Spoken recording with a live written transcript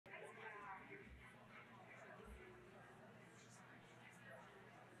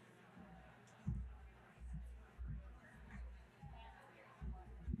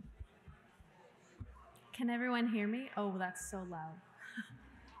Can everyone hear me? Oh, that's so loud.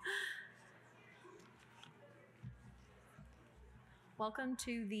 Welcome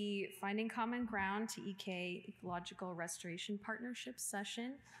to the Finding Common Ground TEK Ecological Restoration Partnership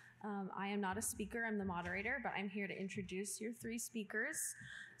session. I am not a speaker, I'm the moderator, but I'm here to introduce your three speakers.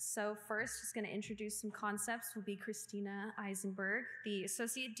 So first, just going to introduce some concepts will be Cristina Eisenberg, the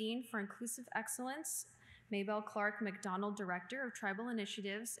Associate Dean for Inclusive Excellence, Maybelle Clark McDonald, Director of Tribal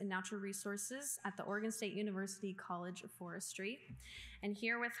Initiatives and Natural Resources at the Oregon State University College of Forestry. And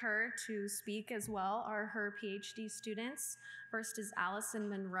here with her to speak as well are her PhD students. First is Allison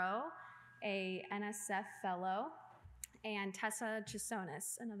Monroe, a NSF Fellow, and Tessa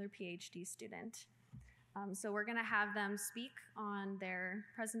Chessonis, another PhD student. So we're gonna have them speak on their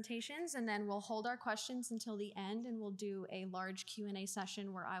presentations, and then we'll hold our questions until the end, and we'll do a large Q&A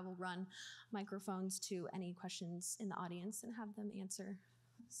session where I will run microphones to any questions in the audience and have them answer.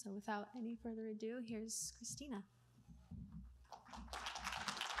 So without any further ado, here's Cristina.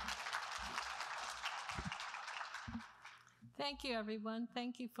 Thank you, everyone.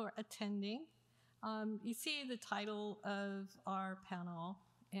 Thank you for attending. You see the title of our panel,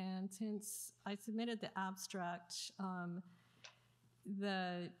 and since I submitted the abstract,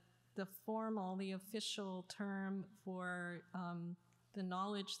 the official term for the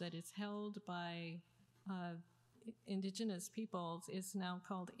knowledge that is held by indigenous peoples is now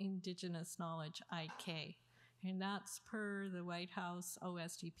called Indigenous Knowledge, IK. And that's per the White House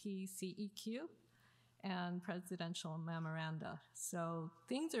OSDP CEQ and presidential memoranda. So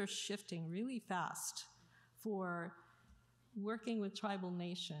things are shifting really fast for working with tribal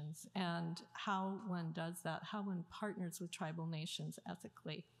nations and how one does that, how one partners with tribal nations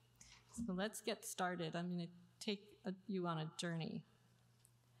ethically. So let's get started. I'm going to take you on a journey.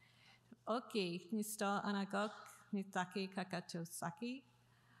 Okay, Nista Anagok Nitake Kakatosaki.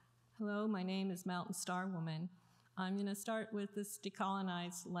 Hello, my name is Mountain Star Woman. I'm going to start with this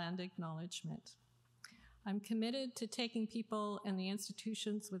decolonized land acknowledgement. I'm committed to taking people and the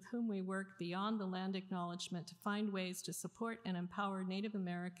institutions with whom we work beyond the land acknowledgement to find ways to support and empower Native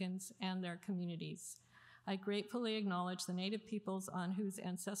Americans and their communities. I gratefully acknowledge the Native peoples on whose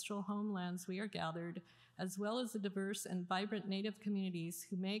ancestral homelands we are gathered, as well as the diverse and vibrant Native communities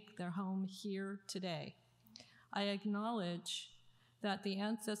who make their home here today. I acknowledge that the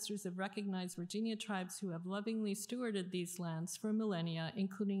ancestors of recognized Virginia tribes who have lovingly stewarded these lands for millennia,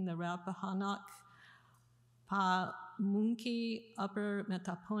 including the Rappahannock, Pamunkey, Upper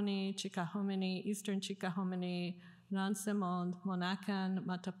Metaponi, Chickahominy, Eastern Chickahominy, Ransemond, Monacan,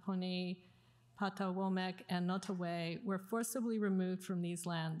 Mataponi, Patawomek, and Nottoway, were forcibly removed from these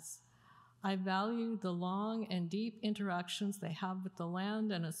lands. I value the long and deep interactions they have with the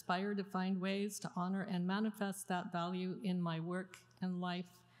land and aspire to find ways to honor and manifest that value in my work and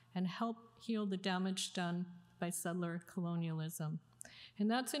life and help heal the damage done by settler colonialism. And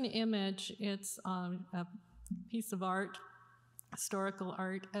that's an image. It's a piece of art, historical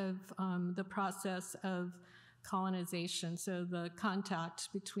art of the process of colonization, so the contact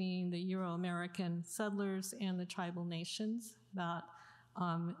between the Euro-American settlers and the tribal nations that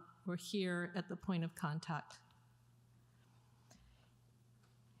were here at the point of contact.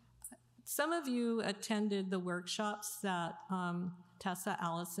 Some of you attended the workshops that Tessa,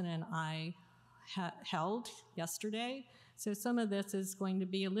 Allison, and I held yesterday. So some of this is going to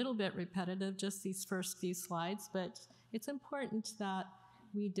be a little bit repetitive, just these first few slides, but it's important that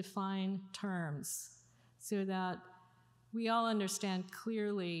we define terms so that we all understand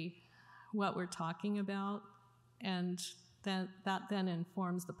clearly what we're talking about, and that then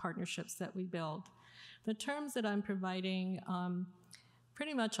informs the partnerships that we build. The terms that I'm providing,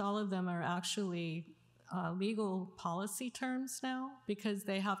 pretty much all of them are actually legal policy terms now, because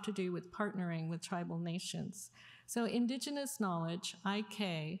they have to do with partnering with tribal nations. So Indigenous Knowledge,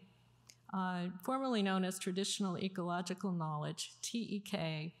 IK, formerly known as Traditional Ecological Knowledge,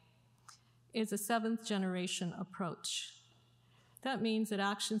 TEK, is a seventh generation approach. That means that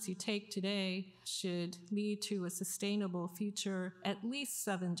actions you take today should lead to a sustainable future at least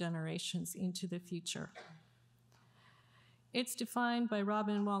 7 generations into the future. It's defined by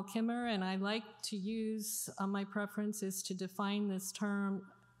Robin Wall Kimmerer, and I like to use, my preference is to define this term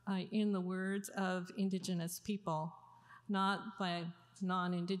in the words of Indigenous people, not by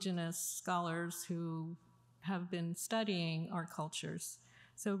non-Indigenous scholars who have been studying our cultures.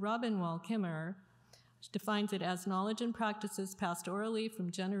 So Robin Wall Kimmerer defines it as knowledge and practices passed orally from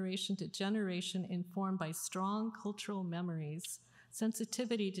generation to generation, informed by strong cultural memories,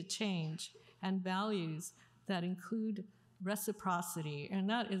 sensitivity to change, and values that include reciprocity. And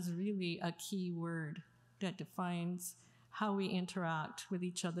that is really a key word that defines how we interact with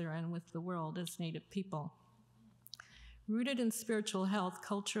each other and with the world as Native people. Rooted in spiritual health,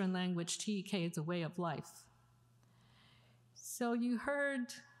 culture, and language, TEK is a way of life. So you heard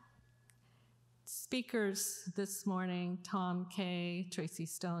speakers this morning, Tom Kay, Tracy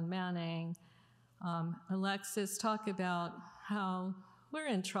Stone Manning, Alexis, talk about how we're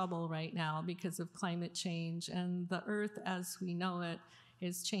in trouble right now because of climate change, and the earth as we know it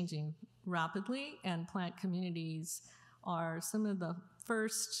is changing rapidly, and plant communities are some of the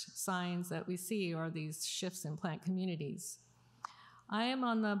first signs that we see are these shifts in plant communities. I am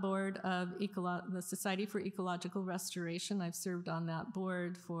on the board of the Society for Ecological Restoration. I've served on that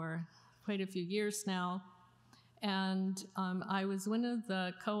board for quite a few years now, and I was one of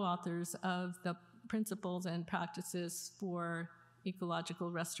the co-authors of the Principles and Practices for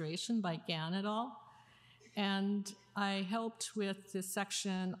Ecological Restoration by Gann et al. And I helped with this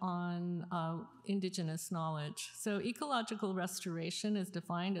section on indigenous knowledge. So ecological restoration is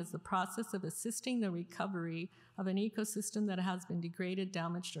defined as the process of assisting the recovery of an ecosystem that has been degraded,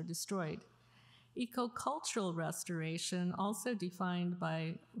 damaged, or destroyed. Ecocultural restoration, also defined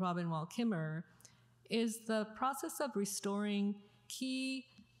by Robin Wall Kimmerer, is the process of restoring key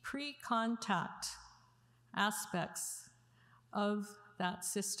pre-contact aspects of that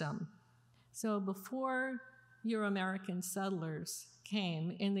system. So before Euro-American settlers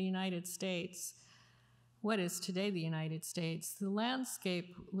came in the United States, what is today the United States, the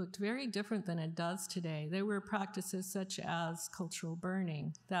landscape looked very different than it does today. There were practices such as cultural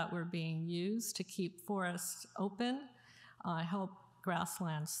burning that were being used to keep forests open, help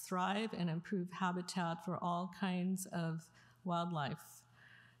grasslands thrive, and improve habitat for all kinds of wildlife,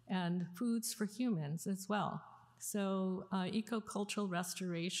 and foods for humans as well. So ecocultural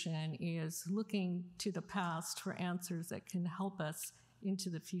restoration is looking to the past for answers that can help us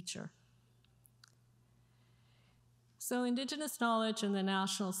into the future. So indigenous knowledge and the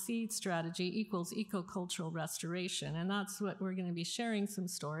national seed strategy equals ecocultural restoration, and that's what we're going to be sharing some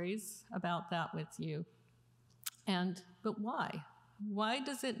stories about that with you. But why? Why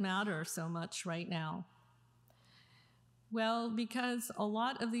does it matter so much right now? Well, because a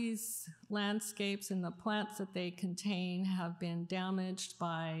lot of these landscapes and the plants that they contain have been damaged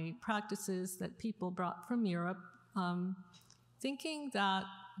by practices that people brought from Europe, thinking that,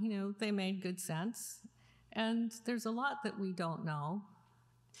 they made good sense. And there's a lot that we don't know.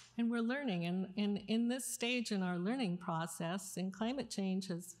 And we're learning. And in this stage in our learning process, and climate change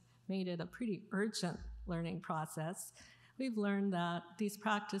has made it a pretty urgent learning process, we've learned that these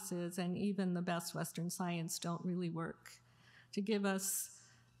practices and even the best Western science don't really work to give us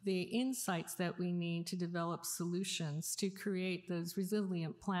the insights that we need to develop solutions to create those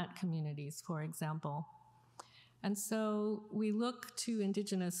resilient plant communities, for example. And so we look to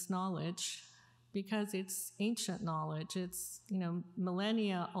indigenous knowledge because it's ancient knowledge. It's,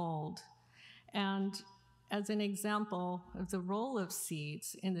 millennia old. And as an example of the role of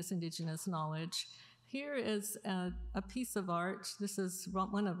seeds in this indigenous knowledge, here is a piece of art. This is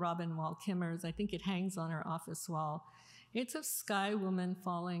one of Robin Wall Kimmerer's. I think it hangs on her office wall. It's a sky woman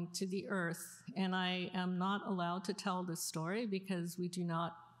falling to the earth, and I am not allowed to tell this story because we do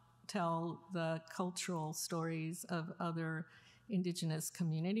not tell the cultural stories of other indigenous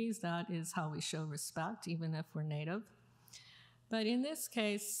communities. That is how we show respect, even if we're Native. But in this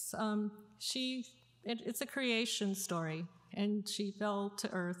case, it's a creation story, and she fell to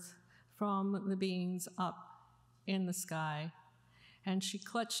earth from the beings up in the sky. And she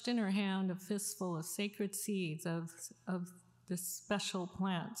clutched in her hand a fistful of sacred seeds of the special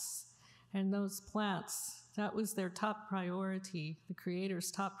plants. And those plants, that was their top priority. The Creator's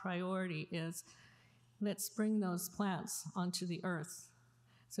top priority is, let's bring those plants onto the earth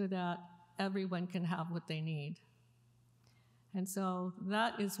so that everyone can have what they need. And so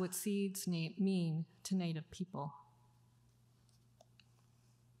that is what seeds mean to Native people.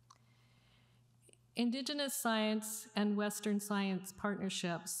 Indigenous science and Western science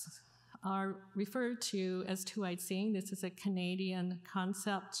partnerships are referred to as two-eyed seeing. This is a Canadian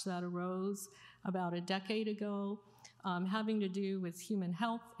concept that arose about a decade ago, having to do with human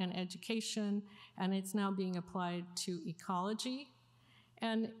health and education, and it's now being applied to ecology.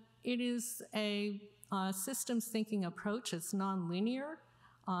 And it is a systems thinking approach. It's nonlinear,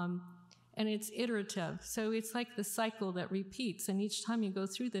 and it's iterative. So it's like the cycle that repeats, and each time you go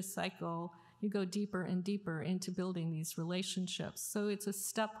through this cycle, you go deeper and deeper into building these relationships. So it's a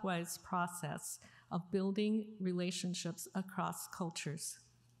stepwise process of building relationships across cultures.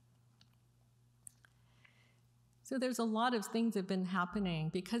 So there's a lot of things that have been happening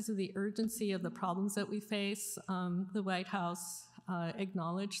because of the urgency of the problems that we face. The White House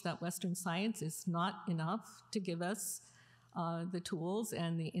acknowledged that Western science is not enough to give us the tools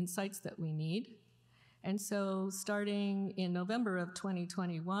and the insights that we need. And so starting in November of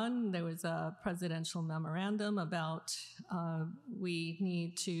 2021, there was a presidential memorandum about we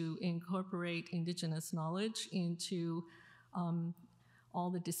need to incorporate Indigenous knowledge into all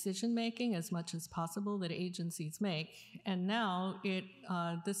the decision-making as much as possible that agencies make. And now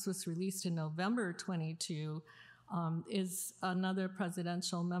this was released in November 22, is another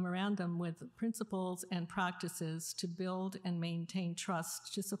presidential memorandum with principles and practices to build and maintain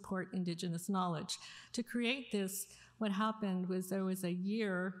trust to support Indigenous knowledge. To create this, what happened was there was a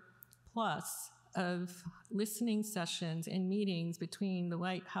year plus of listening sessions and meetings between the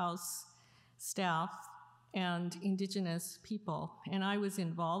White House staff and Indigenous people. And I was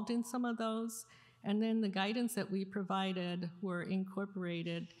involved in some of those. And then the guidance that we provided were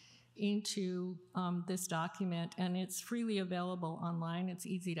incorporated into this document, and it's freely available online. It's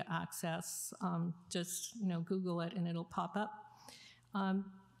easy to access. Just Google it and it'll pop up.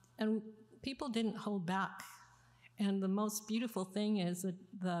 And people didn't hold back. And the most beautiful thing is that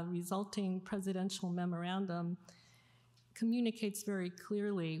the resulting presidential memorandum communicates very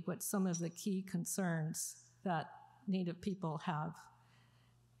clearly what some of the key concerns that Native people have.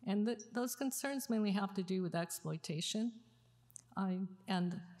 And those concerns mainly have to do with exploitation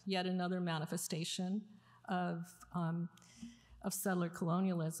and yet another manifestation of settler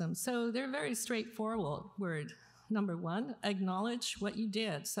colonialism. So they're very straightforward. Number one, acknowledge what you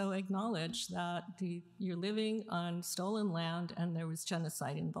did. So acknowledge that you're living on stolen land and there was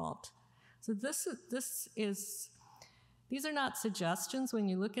genocide involved. So these are not suggestions. When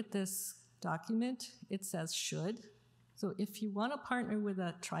you look at this document, it says should. So if you want to partner with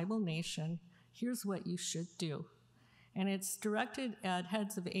a tribal nation, here's what you should do. And it's directed at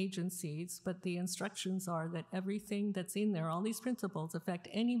heads of agencies, but the instructions are that everything that's in there, all these principles, affect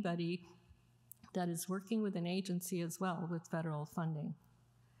anybody that is working with an agency as well with federal funding.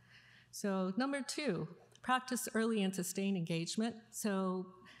 So number two, practice early and sustained engagement. So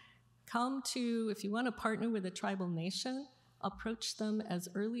if you want to partner with a tribal nation, approach them as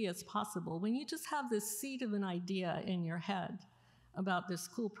early as possible. When you just have this seed of an idea in your head about this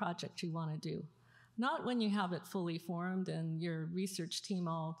cool project you want to do. Not when you have it fully formed and your research team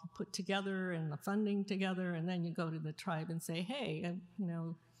all put together and the funding together, and then you go to the tribe and say, hey,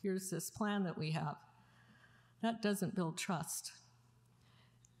 here's this plan that we have. That doesn't build trust.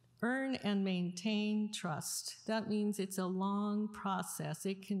 Earn and maintain trust. That means it's a long process.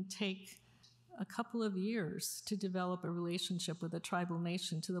 It can take a couple of years to develop a relationship with a tribal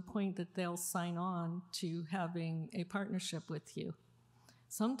nation to the point that they'll sign on to having a partnership with you.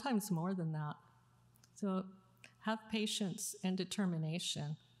 Sometimes more than that. So have patience and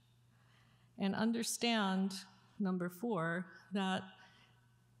determination. And understand, number four, that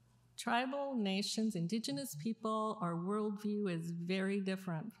tribal nations, Indigenous people, our worldview is very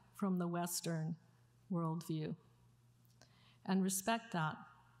different from the Western worldview. And respect that.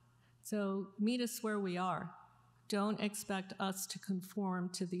 So meet us where we are. Don't expect us to conform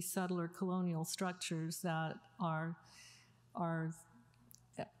to these settler colonial structures that are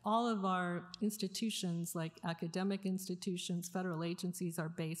all of our institutions, like academic institutions, federal agencies, are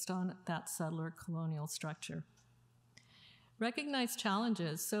based on that settler colonial structure. Recognize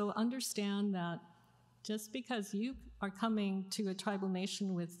challenges. So understand that just because you are coming to a tribal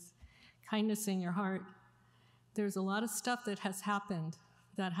nation with kindness in your heart, there's a lot of stuff that has happened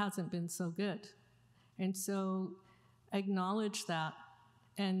that hasn't been so good. And so acknowledge that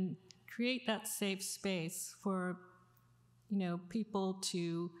and create that safe space for people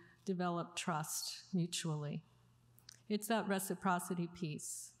to develop trust mutually. It's that reciprocity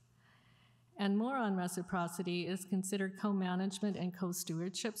piece. And more on reciprocity is consider co-management and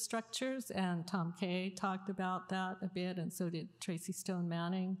co-stewardship structures, and Tom Kay talked about that a bit, and so did Tracy Stone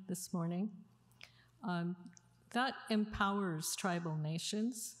Manning this morning. That empowers tribal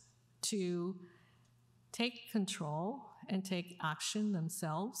nations to take control and take action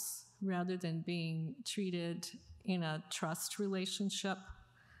themselves rather than being treated in a trust relationship,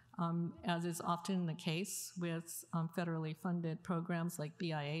 as is often the case with federally funded programs like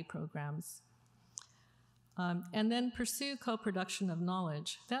BIA programs. And then pursue co-production of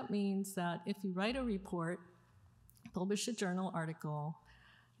knowledge. That means that if you write a report, publish a journal article,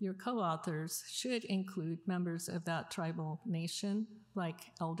 your co-authors should include members of that tribal nation, like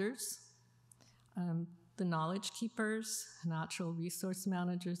elders, the knowledge keepers, natural resource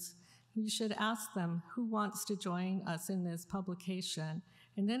managers. You should ask them who wants to join us in this publication.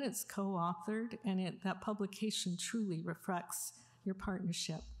 And then it's co-authored, and that publication truly reflects your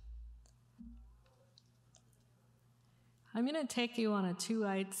partnership. I'm going to take you on a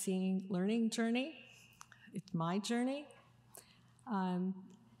two-eyed seeing learning journey. It's my journey.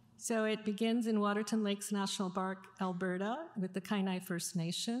 So it begins in Waterton Lakes National Park, Alberta, with the Kainai First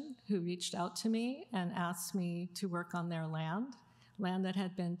Nation, who reached out to me and asked me to work on their land that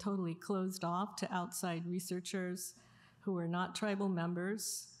had been totally closed off to outside researchers who were not tribal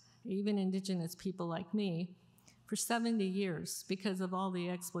members, even indigenous people like me, for 70 years because of all the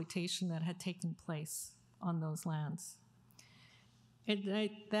exploitation that had taken place on those lands.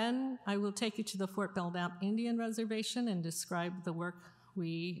 Then I will take you to the Fort Belknap Indian Reservation and describe the work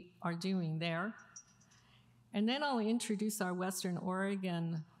we are doing there. And then I'll introduce our Western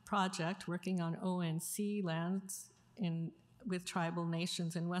Oregon project working on ONC lands with tribal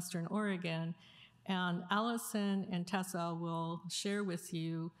nations in Western Oregon. And Allison and Tessa will share with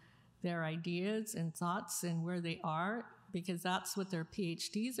you their ideas and thoughts and where they are, because that's what their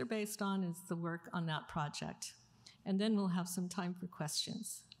PhDs are based on, is the work on that project. And then we'll have some time for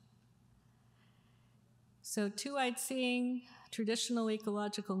questions. So two-eyed seeing, traditional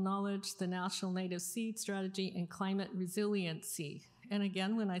ecological knowledge, the National Native Seed Strategy, and climate resiliency. And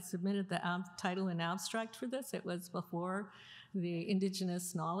again, when I submitted the title and abstract for this, it was before the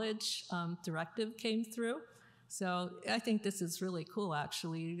Indigenous Knowledge Directive came through. So I think this is really cool,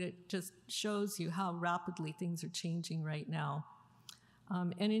 actually. It just shows you how rapidly things are changing right now.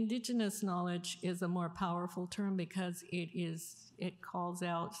 And Indigenous knowledge is a more powerful term because it calls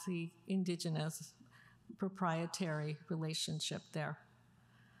out the Indigenous proprietary relationship there.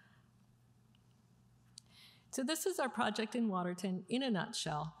 So this is our project in Waterton in a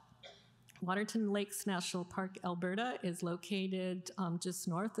nutshell. Waterton Lakes National Park, Alberta is located just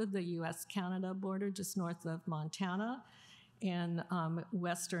north of the US-Canada border, just north of Montana in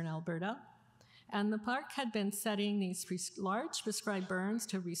western Alberta. And the park had been setting these large prescribed burns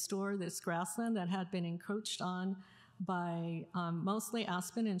to restore this grassland that had been encroached on by mostly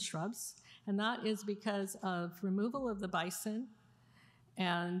aspen and shrubs. And that is because of removal of the bison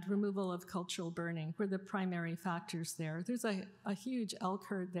and removal of cultural burning were the primary factors there. There's a huge elk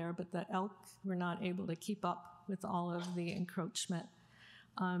herd there, but the elk were not able to keep up with all of the encroachment.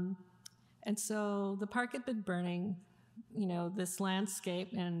 And so the park had been burning, this landscape,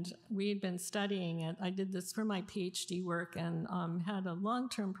 and we had been studying it. I did this for my PhD work and had a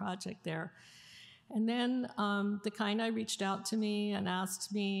long-term project there. And then the Kainai reached out to me and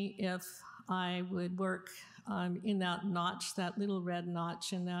asked me if I would work in that notch, that little red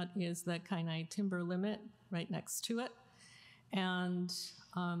notch, and that is the Kainai timber limit right next to it. And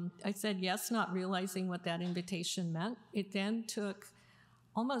I said yes, not realizing what that invitation meant. It then took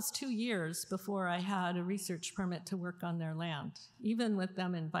almost 2 years before I had a research permit to work on their land, even with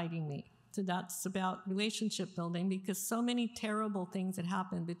them inviting me. So that's about relationship building, because so many terrible things had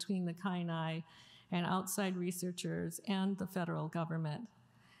happened between the Kainai and outside researchers and the federal government.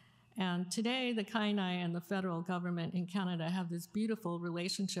 And today, the Kainai and the federal government in Canada have this beautiful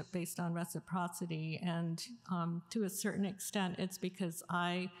relationship based on reciprocity. And to a certain extent, it's because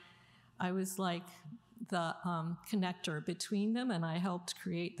I was like the connector between them, and I helped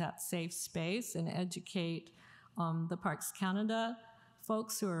create that safe space and educate the Parks Canada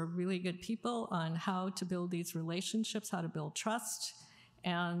folks, who are really good people, on how to build these relationships, how to build trust.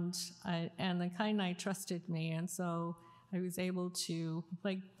 And the Kainai trusted me, and so I was able to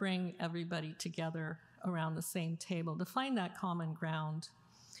bring everybody together around the same table to find that common ground.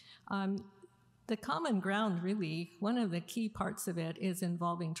 The common ground, really, one of the key parts of it is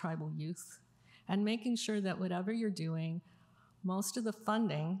involving tribal youth and making sure that whatever you're doing, most of the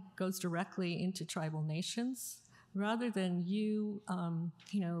funding goes directly into tribal nations, rather than you,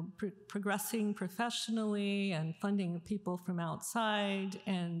 progressing professionally and funding people from outside,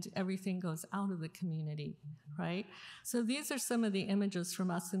 and everything goes out of the community, right? So these are some of the images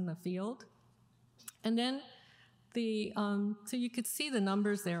from us in the field. And then so you could see the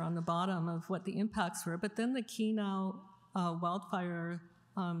numbers there on the bottom of what the impacts were, but then the Kenow wildfire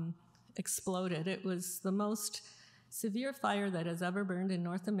exploded. It was the most severe fire that has ever burned in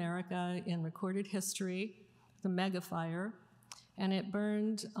North America in recorded history, the mega fire, and it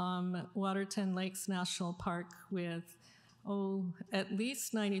burned Waterton Lakes National Park with, at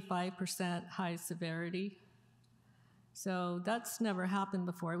least 95% high severity. So that's never happened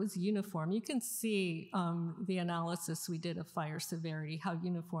before. It was uniform. You can see the analysis we did of fire severity, how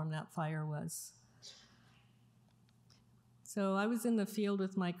uniform that fire was. So I was in the field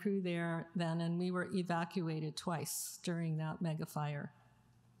with my crew there then, and we were evacuated twice during that mega fire.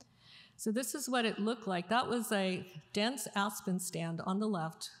 So this is what it looked like. That was a dense aspen stand on the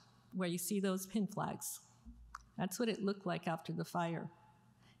left where you see those pin flags. That's what it looked like after the fire.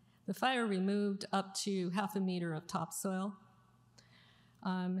 The fire removed up to 1/2 meter of topsoil.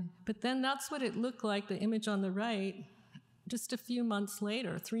 But then that's what it looked like, the image on the right, just a few months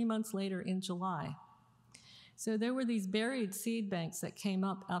later, 3 months later in July. So there were these buried seed banks that came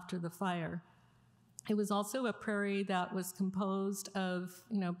up after the fire. It was also a prairie that was composed of,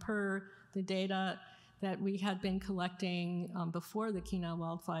 per the data that we had been collecting before the Kenai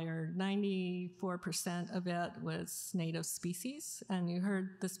wildfire, 94% of it was native species. And you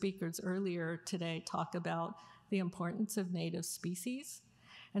heard the speakers earlier today talk about the importance of native species.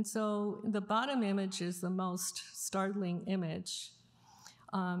 And so the bottom image is the most startling image.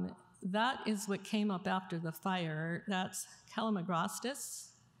 That is what came up after the fire. That's Calamagrostis,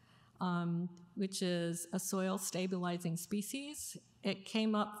 which is a soil stabilizing species. It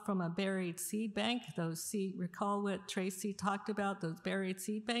came up from a buried seed bank. Recall what Tracy talked about, those buried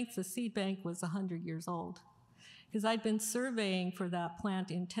seed banks? The seed bank was 100 years old. Because I'd been surveying for that plant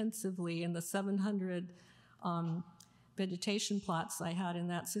intensively in the 700 vegetation plots I had in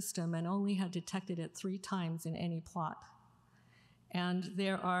that system, and only had detected it 3 times in any plot. And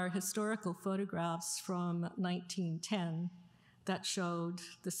there are historical photographs from 1910 that showed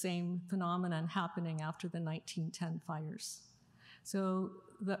the same phenomenon happening after the 1910 fires. So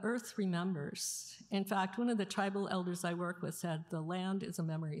the earth remembers. In fact, one of the tribal elders I work with said, the land is a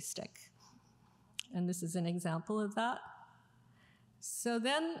memory stick. And this is an example of that. So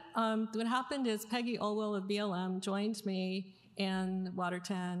then what happened is Peggy Olwell of BLM joined me in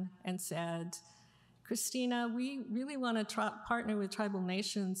Waterton and said, Cristina, we really want to partner with tribal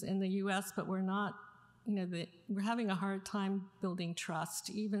nations in the US, but we're not, we're having a hard time building trust,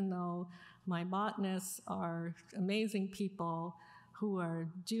 even though my botanists are amazing people who are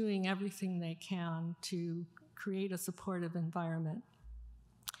doing everything they can to create a supportive environment.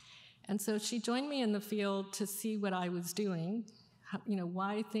 And so she joined me in the field to see what I was doing,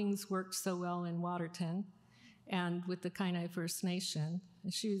 why things worked so well in Waterton and with the Kainai First Nation.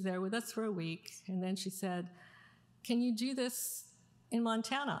 And she was there with us for a week, and then she said, can you do this in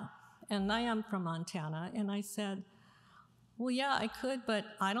Montana? And I am from Montana, and I said, well, yeah, I could, but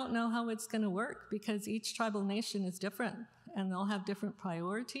I don't know how it's going to work because each tribal nation is different, and they'll have different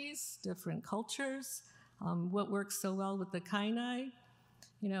priorities, different cultures, what works so well with the Kainai.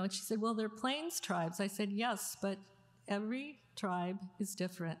 And she said, well, they're plains tribes. I said, yes, but every tribe is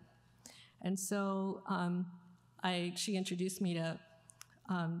different. And so she introduced me to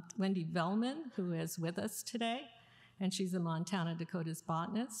Wendy Vellman, who is with us today, and she's a Montana Dakotas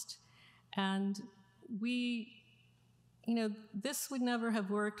botanist. And this would never have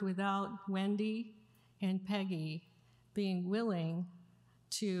worked without Wendy and Peggy being willing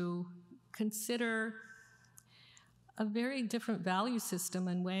to consider a very different value system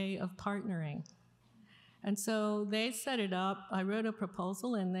and way of partnering. And so they set it up. I wrote a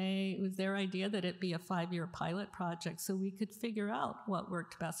proposal, and it was their idea that it be a 5-year pilot project so we could figure out what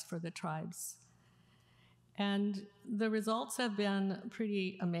worked best for the tribes. And the results have been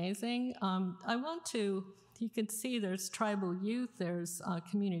pretty amazing. You can see there's tribal youth, there's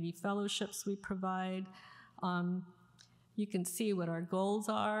community fellowships we provide. You can see what our goals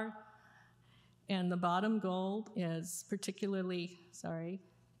are. And the bottom goal is particularly,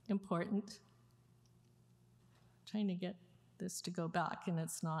 important. Trying to get this to go back, and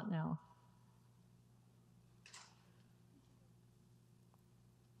it's not now.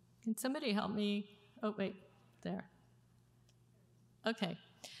 Can somebody help me? Oh, wait, there. Okay,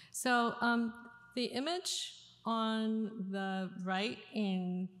 so the image on the right,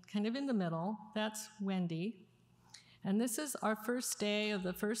 kind of in the middle, that's Wendy. And this is our first day of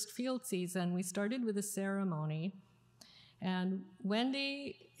the first field season. We started with a ceremony. And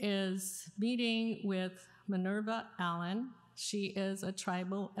Wendy is meeting with Minerva Allen. She is a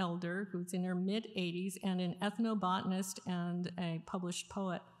tribal elder who's in her mid-80s and an ethnobotanist and a published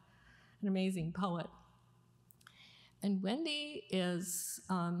poet, an amazing poet. And Wendy is,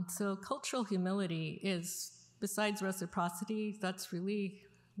 so cultural humility is, besides reciprocity, that's really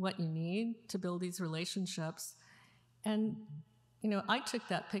what you need to build these relationships. And, I took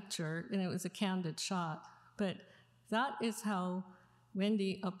that picture, and it was a candid shot, but that is how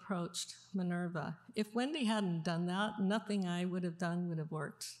Wendy approached Minerva. If Wendy hadn't done that, nothing I would have done would have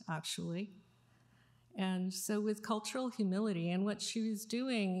worked, actually. And so with cultural humility, and what she was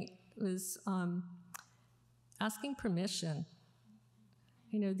doing was asking permission.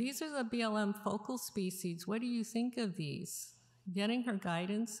 These are the BLM focal species. What do you think of these? Getting her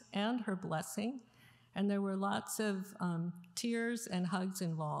guidance and her blessing. And there were lots of tears and hugs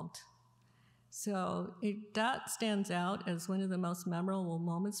involved. So that stands out as one of the most memorable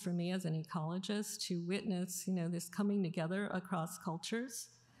moments for me as an ecologist, to witness, this coming together across cultures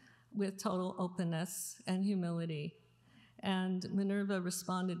with total openness and humility. And Minerva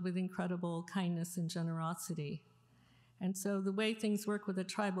responded with incredible kindness and generosity. And so the way things work with a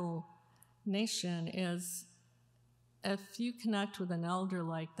tribal nation is if you connect with an elder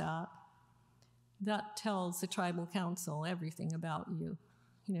like that, that tells the tribal council everything about you.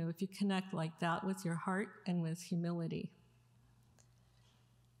 You know, if you connect like that with your heart and with humility.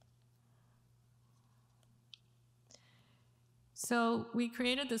 So we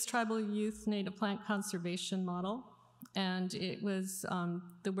created this tribal youth native plant conservation model, and it was,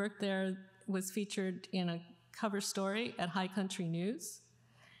 the work there was featured in a cover story at High Country News.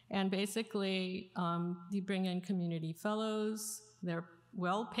 And basically, you bring in community fellows, they're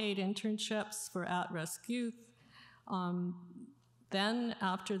well-paid internships for at-risk youth. Then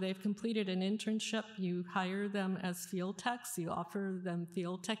after they've completed an internship, you hire them as field techs. You offer them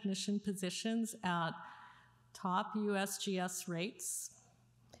field technician positions at top USGS rates.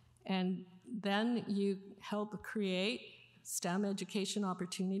 And then you help create STEM education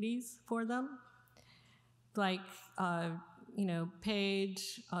opportunities for them, like paid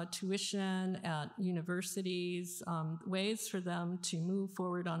tuition at universities, ways for them to move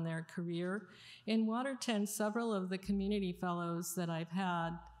forward on their career. In Waterton, several of the community fellows that I've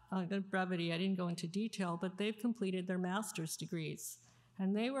had, brevity, I didn't go into detail, but they've completed their master's degrees.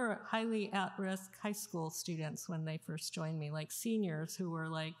 And they were highly at-risk high school students when they first joined me, like seniors who were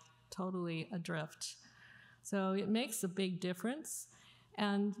like totally adrift. So it makes a big difference.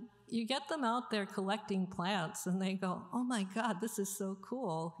 And you get them out there collecting plants and they go, oh my God, this is so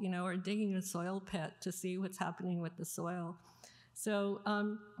cool, or digging a soil pit to see what's happening with the soil. So,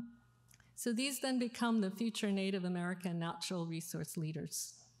 so these then become the future Native American natural resource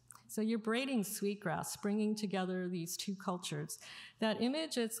leaders. So you're braiding sweetgrass, bringing together these two cultures. That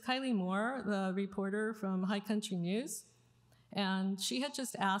image, it's Kylie Moore, the reporter from High Country News, and she had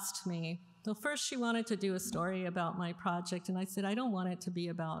just asked me, well, first she wanted to do a story about my project, and I said, I don't want it to be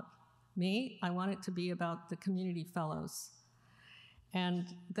about me, I want it to be about the community fellows. And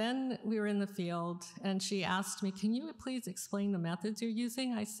then we were in the field, and she asked me, can you please explain the methods you're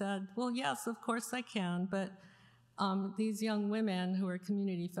using? I said, well, yes, of course I can, but these young women who are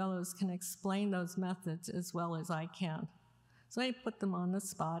community fellows can explain those methods as well as I can. So I put them on the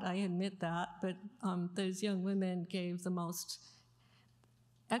spot, I admit that, but those young women gave the most,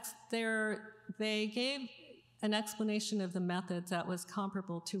 they gave an explanation of the methods that was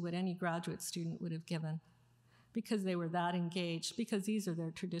comparable to what any graduate student would have given, because they were that engaged, because these are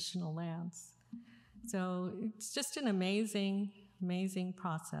their traditional lands. So it's just an amazing, amazing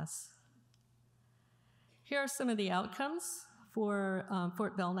process. Here are some of the outcomes for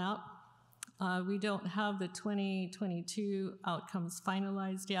Fort Belknap. We don't have the 2022 outcomes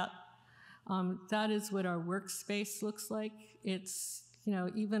finalized yet. That is what our workspace looks like. It's,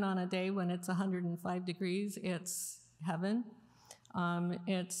 even on a day when it's 105 degrees, it's heaven.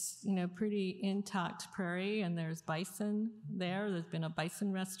 It's, pretty intact prairie, and there's bison there. There's been a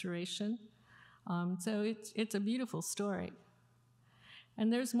bison restoration. So it's a beautiful story.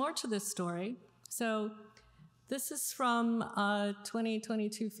 And there's more to this story. So this is from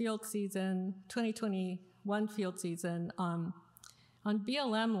 2022 field season, 2021 field season. On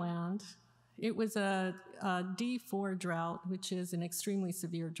BLM land, it was a D4 drought, which is an extremely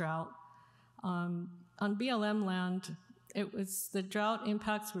severe drought. On BLM land, the drought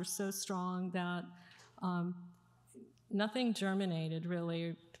impacts were so strong that nothing germinated,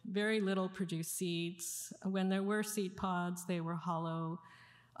 really. Very little produced seeds. When there were seed pods, they were hollow.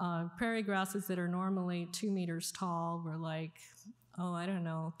 Prairie grasses that are normally 2 meters tall were like,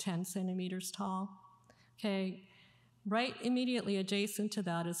 10 centimeters tall. Okay, right immediately adjacent to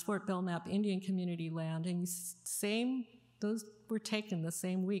that is Fort Belknap Indian Community land, and those were taken the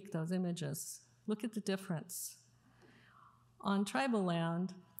same week, those images. Look at the difference. On tribal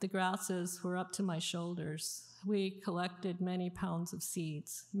land, the grasses were up to my shoulders. We collected many pounds of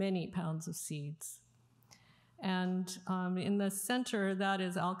seeds, And in the center, that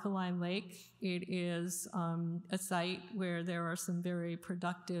is Alkaline Lake. It is a site where there are some very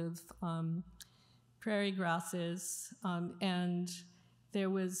productive prairie grasses, and there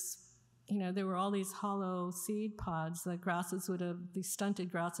were all these hollow seed pods. These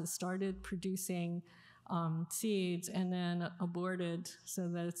stunted grasses started producing seeds and then aborted, so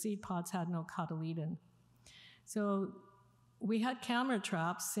the seed pods had no cotyledon. So we had camera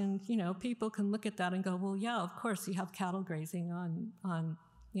traps, and people can look at that and go, well, yeah, of course you have cattle grazing on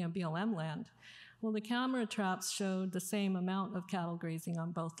BLM land. Well, the camera traps showed the same amount of cattle grazing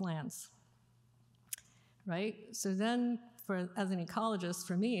on both lands, right? So then, as an ecologist,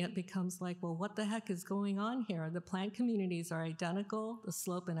 for me, it becomes like, well, what the heck is going on here? The plant communities are identical, the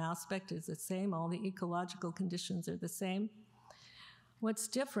slope and aspect is the same, all the ecological conditions are the same. What's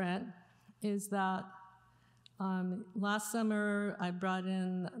different is that Last summer, I brought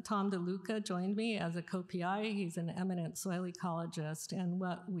in Tom DeLuca, joined me as a co-PI. He's an eminent soil ecologist, and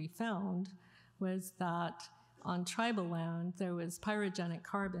what we found was that on tribal land, there was pyrogenic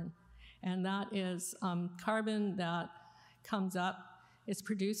carbon, and that is carbon that comes up, is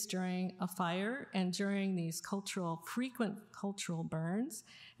produced during a fire and during these frequent cultural burns.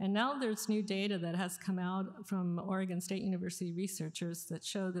 And now there's new data that has come out from Oregon State University researchers that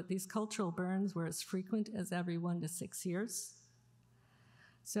show that these cultural burns were as frequent as every 1 to 6 years.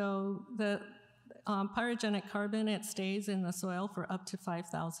 So the pyrogenic carbon, it stays in the soil for up to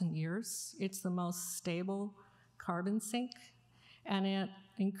 5,000 years. It's the most stable carbon sink, and it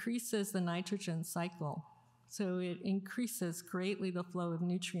increases the nitrogen cycle. So it increases greatly the flow of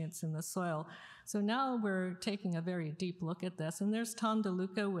nutrients in the soil. So now we're taking a very deep look at this. And there's Tom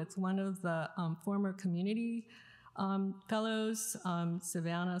DeLuca with one of the former community fellows,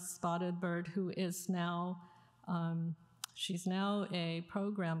 Savannah Spotted Bird, who is now, she's now a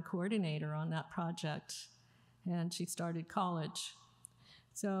program coordinator on that project. And she started college.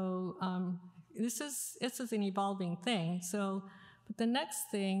 So this is an evolving thing. So, but the next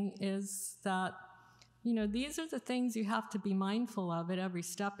thing is that, you know, these are the things you have to be mindful of at every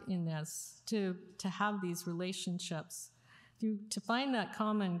step in this to have these relationships, to find that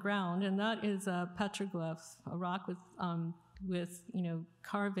common ground. And that is a petroglyph, a rock with you know,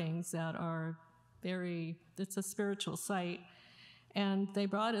 carvings that are it's a spiritual site. And they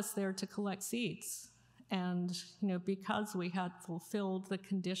brought us there to collect seeds. And, you know, because we had fulfilled the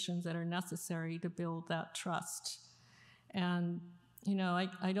conditions that are necessary to build that trust. And you know,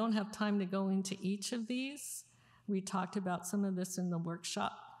 I don't have time to go into each of these. We talked about some of this in the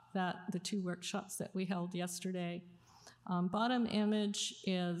workshop, the 2 workshops that we held yesterday. Bottom image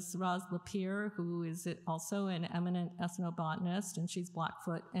is Roz Lapierre, who is also an eminent ethnobotanist, and she's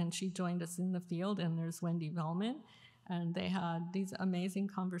Blackfoot, and she joined us in the field, and there's Wendy Vellman, and they had these amazing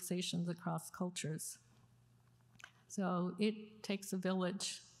conversations across cultures. So it takes a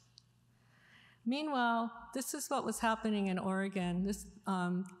village. Meanwhile, this is what was happening in Oregon. This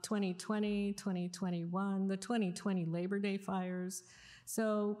 2020, 2021, the 2020 Labor Day fires.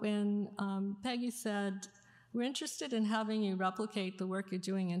 So when Peggy said, we're interested in having you replicate the work you're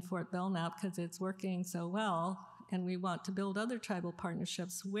doing in Fort Belknap because it's working so well, and we want to build other tribal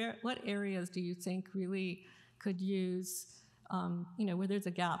partnerships, what areas do you think really could use, you know, where there's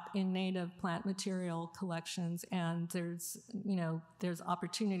a gap in native plant material collections and there's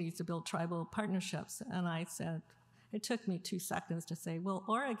opportunities to build tribal partnerships? And I said, it took me 2 seconds to say, well,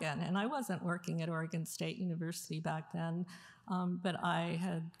 Oregon. And I wasn't working at Oregon State University back then, but I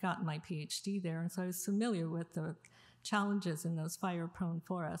had gotten my PhD there, and so I was familiar with the challenges in those fire-prone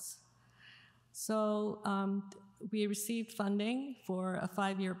forests. So we received funding for a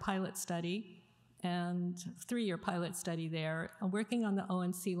 5-year pilot study and 3-year pilot study there, working on the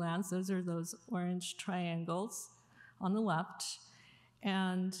ONC lands. Those are those orange triangles on the left.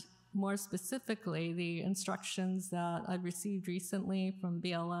 And more specifically, the instructions that I've received recently from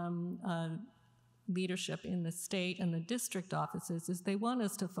BLM leadership in the state and the district offices is they want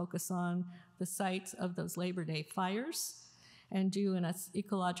us to focus on the sites of those Labor Day fires and do an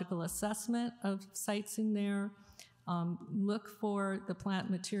ecological assessment of sites in there. Look for the plant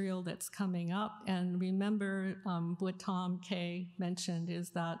material that's coming up, and remember what Tom K. mentioned is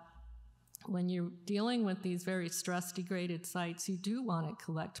that when you're dealing with these very stress-degraded sites, you do want to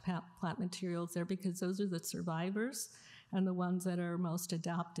collect plant materials there because those are the survivors and the ones that are most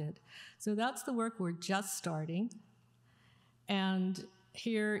adapted. So that's the work we're just starting. And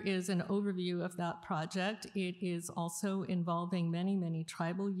here is an overview of that project. It is also involving many, many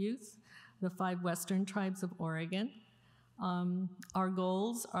tribal youth, the 5 Western tribes of Oregon. Our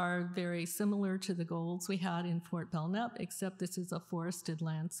goals are very similar to the goals we had in Fort Belknap, except this is a forested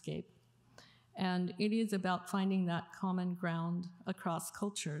landscape. And it is about finding that common ground across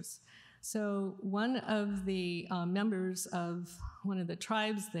cultures. So one of the members of one of the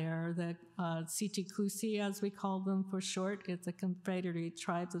tribes there, the Sitiklusi, as we call them for short, it's a confederate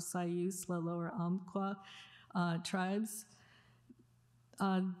tribes of Sayus, La Lower Umpqua tribes.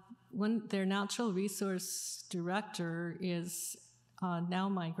 Their natural resource director is now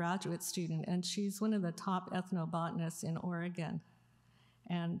my graduate student, and she's one of the top ethnobotanists in Oregon.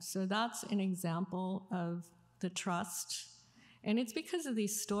 And so that's an example of the trust. And it's because of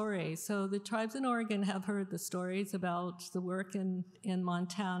these stories. So the tribes in Oregon have heard the stories about the work in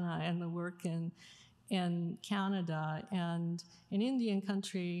Montana and the work in Canada and in Indian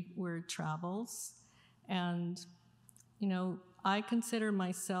country word travels. And, you know, I consider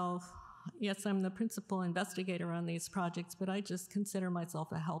myself, yes, I'm the principal investigator on these projects, but I just consider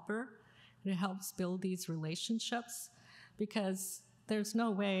myself a helper It helps build these relationships, because there's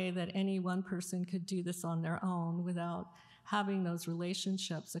no way that any one person could do this on their own without having those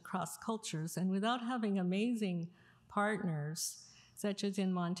relationships across cultures and without having amazing partners, such as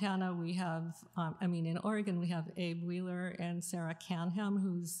in Montana we have, in Oregon we have Abe Wheeler and Sarah Canham,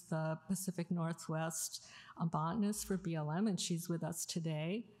 who's the Pacific Northwest botanist for BLM, and she's with us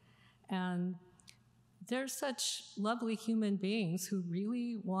today. And they're such lovely human beings who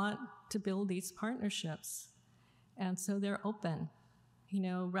really want to build these partnerships. And so they're open,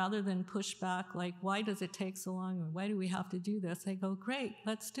 rather than push back, like, why does it take so long? Or why do we have to do this? They go, great,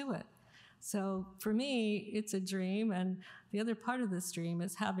 let's do it. So for me, it's a dream. And the other part of this dream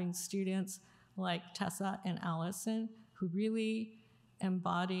is having students like Tessa and Allison who really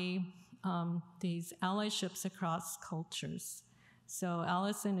embody these allyships across cultures. So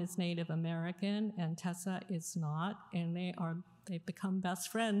Allison is Native American and Tessa is not, and they've become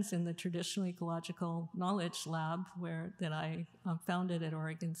best friends in the Traditional Ecological Knowledge Lab that I founded at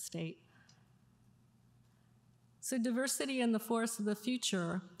Oregon State. So diversity in the forests of the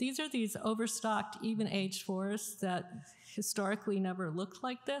future, these are these overstocked, even-aged forests that historically never looked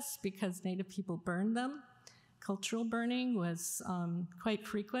like this because Native people burned them. Cultural burning was quite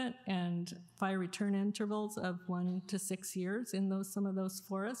frequent, and fire return intervals of 1 to 6 years in some of those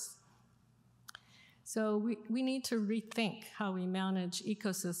forests. So we need to rethink how we manage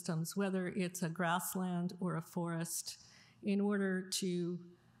ecosystems, whether it's a grassland or a forest, in order to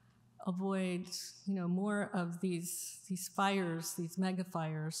avoid more of these fires, these mega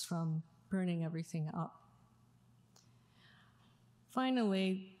fires, from burning everything up.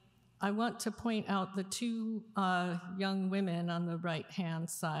 Finally, I want to point out the two young women on the right-hand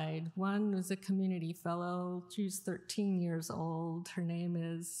side. One was a community fellow. She's 13 years old. Her name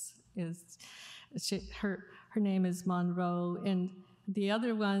is Monroe, and the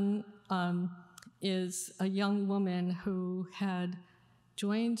other one is a young woman who had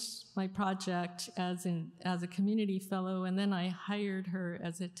joined my project as a community fellow, and then I hired her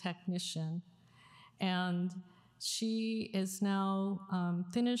as a technician. And she is now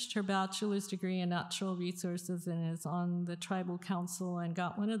finished her bachelor's degree in natural resources and is on the tribal council and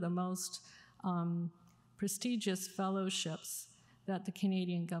got one of the most prestigious fellowships that the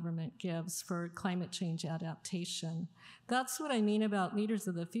Canadian government gives for climate change adaptation. That's what I mean about leaders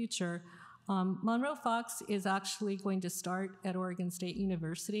of the future. Monroe Fox is actually going to start at Oregon State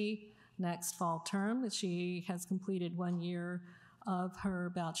University next fall term. She has completed 1 year of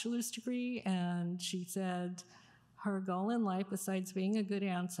her bachelor's degree, and she said her goal in life, besides being a good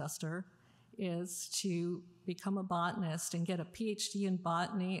ancestor, is to become a botanist and get a PhD in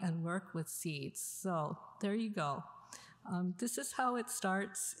botany and work with seeds. So there you go. This is how it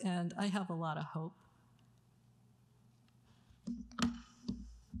starts, and I have a lot of hope.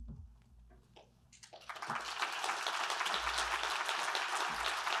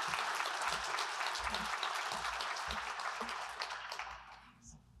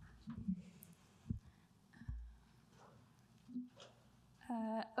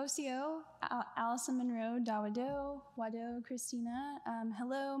 OCO, Allison Monroe, Wado, Cristina.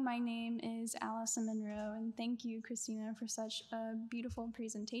 Hello, my name is Allison Monroe, and thank you, Cristina, for such a beautiful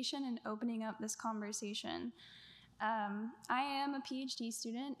presentation and opening up this conversation. I am a PhD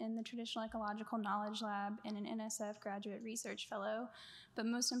student in the Traditional Ecological Knowledge Lab and an NSF Graduate Research Fellow, but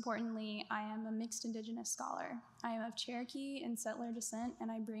most importantly, I am a mixed Indigenous scholar. I am of Cherokee and settler descent,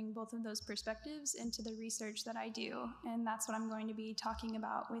 and I bring both of those perspectives into the research that I do, and that's what I'm going to be talking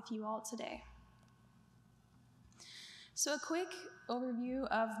about with you all today. So a quick overview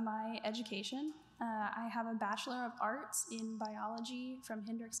of my education. I have a Bachelor of Arts in Biology from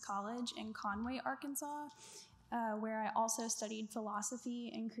Hendrix College in Conway, Arkansas, where I also studied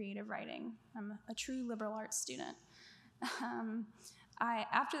philosophy and creative writing. I'm a true liberal arts student.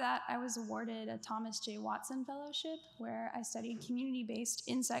 After that, I was awarded a Thomas J. Watson Fellowship, where I studied community-based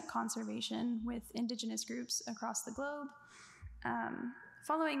insect conservation with indigenous groups across the globe.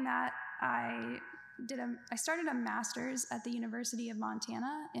 Following that, I started a master's at the University of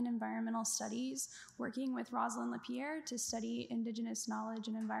Montana in environmental studies, working with Rosalind Lapierre to study indigenous knowledge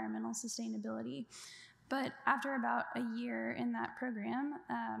and environmental sustainability. But after about a year in that program,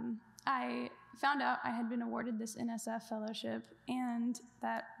 I found out I had been awarded this NSF fellowship and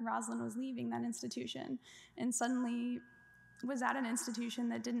that Rosalind was leaving that institution, and suddenly was at an institution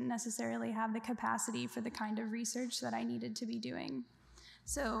that didn't necessarily have the capacity for the kind of research that I needed to be doing.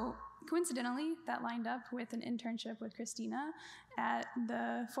 So coincidentally, that lined up with an internship with Cristina at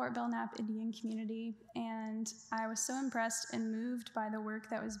the Fort Belknap Indian community, and I was so impressed and moved by the work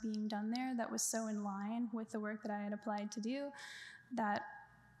that was being done there that was so in line with the work that I had applied to do, that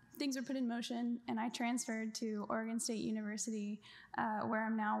things were put in motion, and I transferred to Oregon State University, where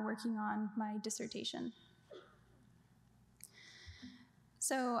I'm now working on my dissertation.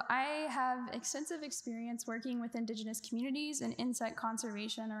 So I have extensive experience working with indigenous communities and insect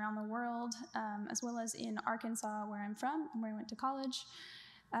conservation around the world, as well as in Arkansas, where I'm from and where I went to college.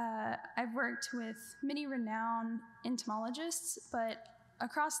 I've worked with many renowned entomologists, but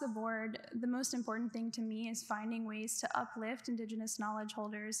across the board, the most important thing to me is finding ways to uplift indigenous knowledge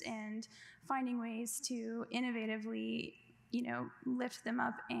holders and finding ways to innovatively, lift them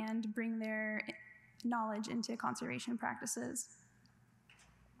up and bring their knowledge into conservation practices.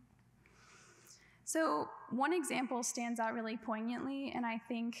 So one example stands out really poignantly, and I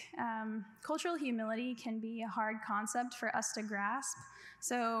think cultural humility can be a hard concept for us to grasp.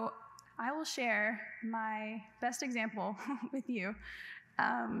 So I will share my best example with you.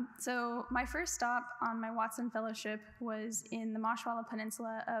 So my first stop on my Watson Fellowship was in the Mashwala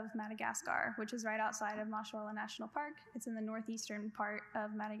Peninsula of Madagascar, which is right outside of Mashwala National Park. It's in the northeastern part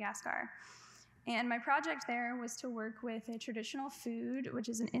of Madagascar. And my project there was to work with a traditional food, which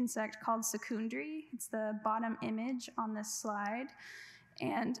is an insect called secundri. It's the bottom image on this slide.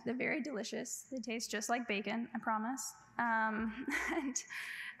 And they're very delicious. They taste just like bacon, I promise.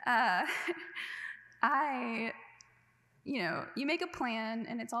 You make a plan,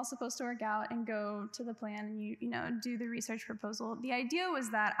 and it's all supposed to work out, and go to the plan, and you do the research proposal. The idea was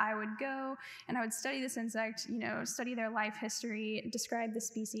that I would go and I would study this insect, study their life history, describe the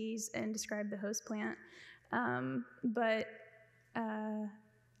species, and describe the host plant. But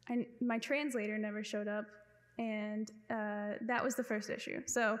my translator never showed up, and that was the first issue.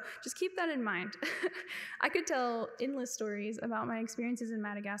 So just keep that in mind. I could tell endless stories about my experiences in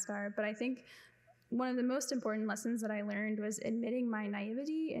Madagascar, but I think one of the most important lessons that I learned was admitting my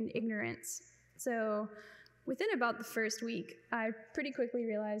naivety and ignorance. So within about the first week, I pretty quickly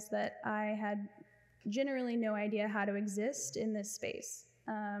realized that I had generally no idea how to exist in this space.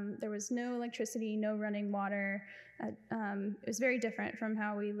 There was no electricity, no running water. It was very different from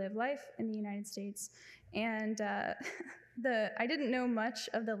how we live life in the United States. And I didn't know much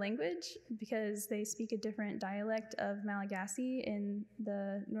of the language because they speak a different dialect of Malagasy in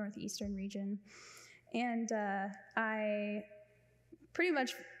the northeastern region. And I pretty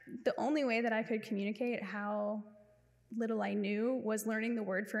much, the only way that I could communicate how little I knew was learning the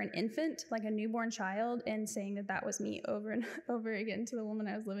word for an infant, like a newborn child, and saying that was me over and over again to the woman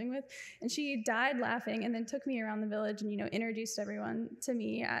I was living with. And she died laughing and then took me around the village and, introduced everyone to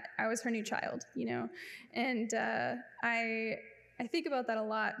me. I was her new child, And I think about that a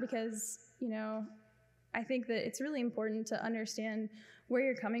lot because, I think that it's really important to understand where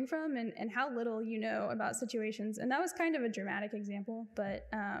you're coming from and how little you know about situations. And that was kind of a dramatic example, but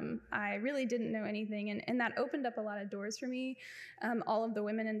I really didn't know anything. And that opened up a lot of doors for me. All of the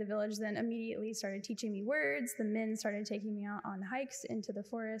women in the village then immediately started teaching me words. The men started taking me out on hikes into the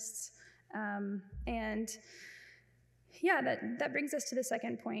forests. That brings us to the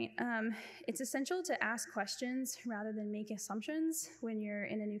second point. It's essential to ask questions rather than make assumptions when you're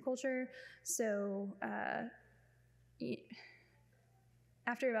in a new culture. So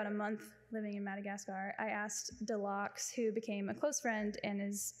after about a month living in Madagascar, I asked Deluxe, who became a close friend and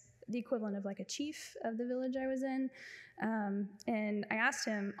is the equivalent of like a chief of the village I was in. And I asked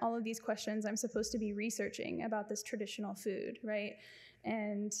him all of these questions I'm supposed to be researching about this traditional food, right?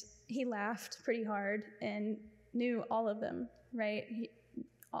 And he laughed pretty hard and knew all of them, right?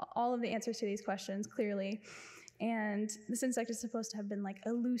 All of the answers to these questions clearly. And this insect is supposed to have been like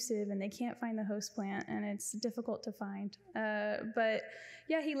elusive, and they can't find the host plant, and it's difficult to find. But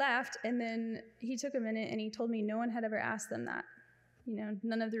yeah, he laughed, and then he took a minute and he told me no one had ever asked them that.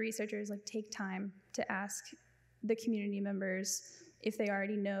 None of the researchers take time to ask the community members if they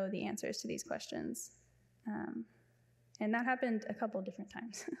already know the answers to these questions. And that happened a couple different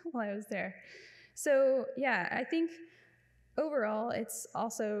times while I was there. So yeah, I think overall, it's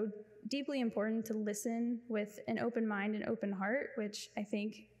also deeply important to listen with an open mind and open heart, which I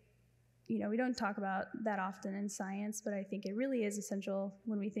think, we don't talk about that often in science, but I think it really is essential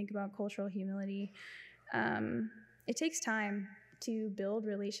when we think about cultural humility. It takes time to build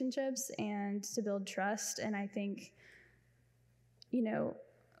relationships and to build trust, and I think,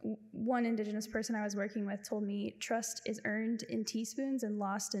 one indigenous person I was working with told me trust is earned in teaspoons and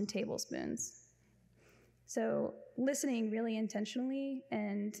lost in tablespoons. So listening really intentionally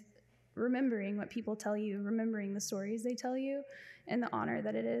and remembering what people tell you, remembering the stories they tell you, and the honor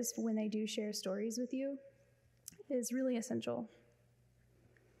that it is when they do share stories with you is really essential.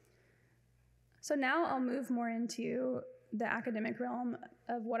 So now I'll move more into the academic realm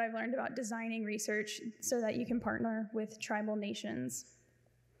of what I've learned about designing research so that you can partner with tribal nations.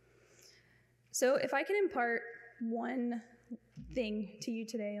 So if I can impart one thing to you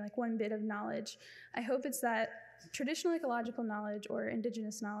today, like one bit of knowledge, I hope it's that traditional ecological knowledge or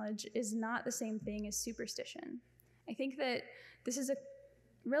indigenous knowledge is not the same thing as superstition. I think that this is a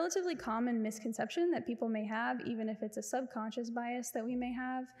relatively common misconception that people may have, even if it's a subconscious bias that we may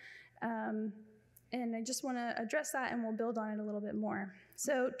have. And I just want to address that, and we'll build on it a little bit more.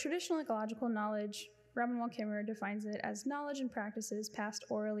 So traditional ecological knowledge, Robin Wall Kimmerer defines it as knowledge and practices passed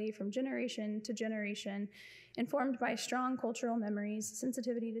orally from generation to generation, informed by strong cultural memories,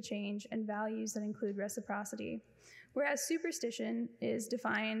 sensitivity to change, and values that include reciprocity. Whereas superstition is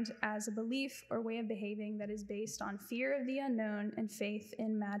defined as a belief or way of behaving that is based on fear of the unknown and faith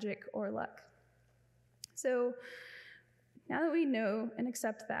in magic or luck. So now that we know and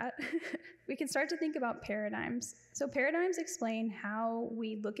accept that, we can start to think about paradigms. So paradigms explain how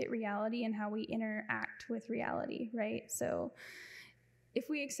we look at reality and how we interact with reality, right? So if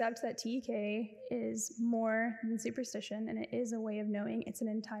we accept that TEK is more than superstition and it is a way of knowing, it's an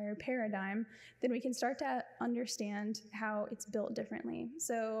entire paradigm, then we can start to understand how it's built differently.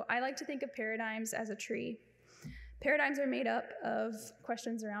 So I like to think of paradigms as a tree. Paradigms are made up of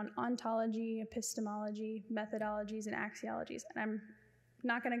questions around ontology, epistemology, methodologies, and axiologies. And I'm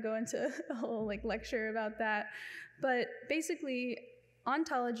not going to go into a whole lecture about that, but basically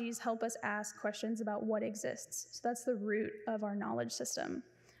ontologies help us ask questions about what exists. So that's the root of our knowledge system.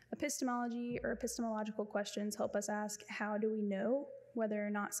 Epistemology or epistemological questions help us ask, how do we know whether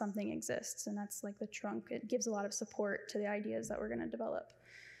or not something exists? And that's like the trunk. It gives a lot of support to the ideas that we're going to develop.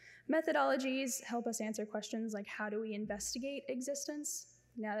 Methodologies help us answer questions like, how do we investigate existence?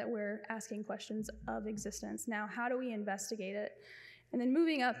 Now that we're asking questions of existence, now how do we investigate it? And then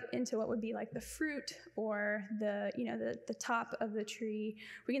moving up into what would be like the fruit or the top of the tree,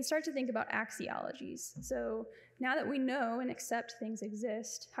 we can start to think about axiologies. So now that we know and accept things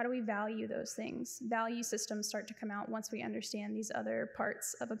exist, how do we value those things? Value systems start to come out once we understand these other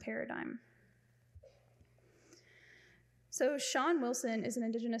parts of a paradigm. So Sean Wilson is an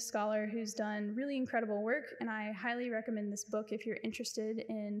Indigenous scholar who's done really incredible work, and I highly recommend this book if you're interested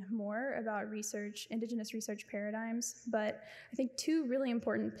in more about research, Indigenous research paradigms. But I think two really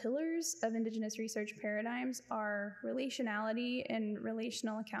important pillars of Indigenous research paradigms are relationality and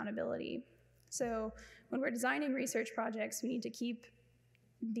relational accountability. So when we're designing research projects, we need to keep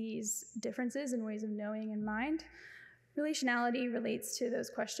these differences in ways of knowing in mind. Relationality relates to those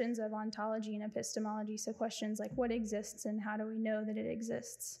questions of ontology and epistemology, so questions like what exists and how do we know that it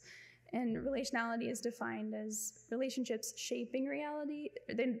exists. And relationality is defined as relationships shaping reality.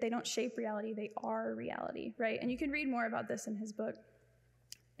 They don't shape reality, they are reality, right? And you can read more about this in his book.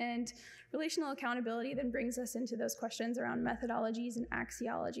 And relational accountability then brings us into those questions around methodologies and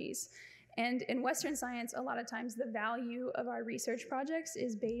axiologies. And in Western science, a lot of times the value of our research projects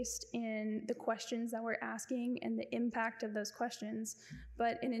is based in the questions that we're asking and the impact of those questions.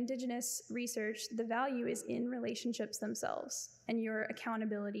 But in Indigenous research, the value is in relationships themselves and your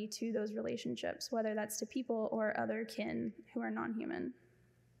accountability to those relationships, whether that's to people or other kin who are non-human.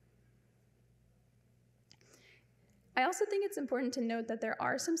 I also think it's important to note that there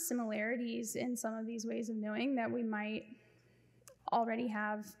are some similarities in some of these ways of knowing that we might already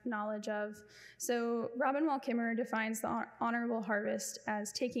have knowledge of. So Robin Wall Kimmerer defines the honorable harvest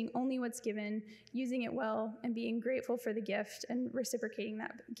as taking only what's given, using it well, and being grateful for the gift and reciprocating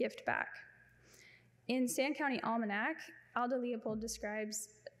that gift back. In Sand County Almanac, Alda Leopold describes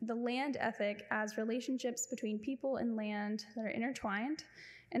the land ethic as relationships between people and land that are intertwined,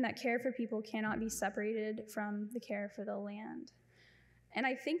 and that care for people cannot be separated from the care for the land. And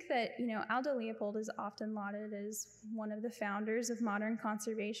I think that, Alda Leopold is often lauded as one of the founders of modern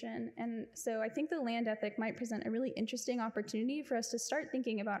conservation. And so I think the land ethic might present a really interesting opportunity for us to start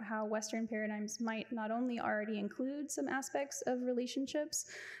thinking about how Western paradigms might not only already include some aspects of relationships,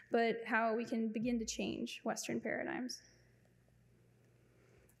 but how we can begin to change Western paradigms.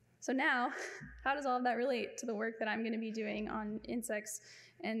 So now, how does all of that relate to the work that I'm going to be doing on insects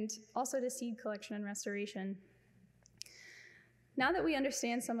and also to seed collection and restoration? Now that we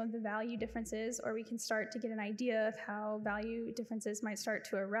understand some of the value differences, or we can start to get an idea of how value differences might start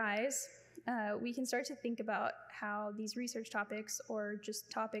to arise, we can start to think about how these research topics, or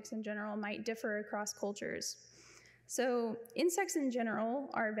just topics in general, might differ across cultures. So insects in general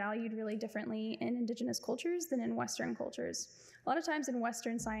are valued really differently in Indigenous cultures than in Western cultures. A lot of times in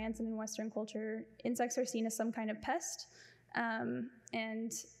Western science and in Western culture, insects are seen as some kind of pest,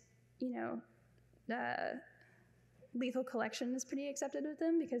 lethal collection is pretty accepted with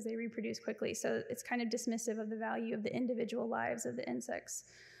them because they reproduce quickly. So it's kind of dismissive of the value of the individual lives of the insects.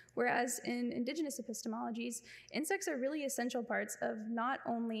 Whereas in indigenous epistemologies, insects are really essential parts of not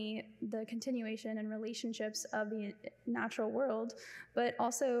only the continuation and relationships of the natural world, but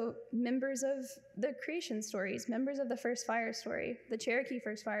also members of the creation stories, members of the first fire story, the Cherokee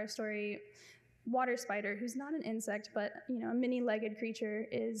first fire story. Water spider, who's not an insect, but a many-legged creature,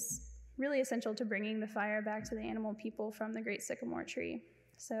 is really essential to bringing the fire back to the animal people from the great sycamore tree.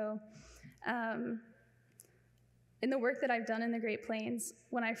 So in the work that I've done in the Great Plains,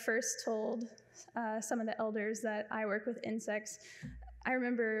 when I first told some of the elders that I work with insects, I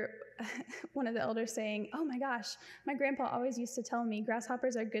remember one of the elders saying, "Oh my gosh, my grandpa always used to tell me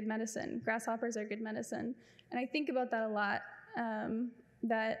grasshoppers are good medicine, grasshoppers are good medicine." And I think about that a lot,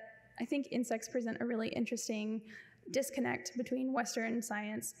 that I think insects present a really interesting disconnect between Western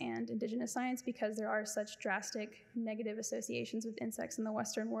science and indigenous science because there are such drastic negative associations with insects in the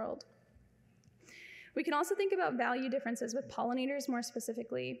Western world. We can also think about value differences with pollinators more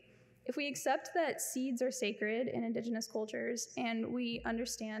specifically. If we accept that seeds are sacred in indigenous cultures, and we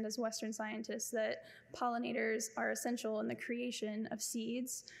understand as Western scientists that pollinators are essential in the creation of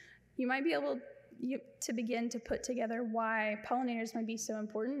seeds, you might be able to begin to put together why pollinators might be so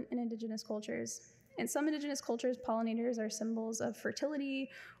important in indigenous cultures. In some indigenous cultures, pollinators are symbols of fertility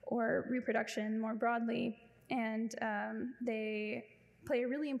or reproduction more broadly, and they play a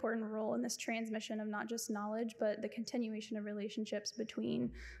really important role in this transmission of not just knowledge, but the continuation of relationships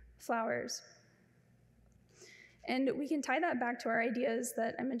between flowers. And we can tie that back to our ideas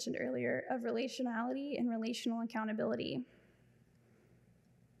that I mentioned earlier of relationality and relational accountability.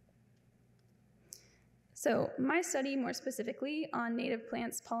 So my study more specifically on native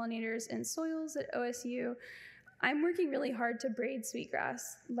plants, pollinators, and soils at OSU, I'm working really hard to braid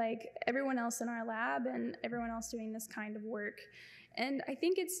sweetgrass, like everyone else in our lab and everyone else doing this kind of work. And I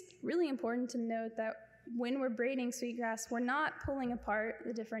think it's really important to note that when we're braiding sweetgrass, we're not pulling apart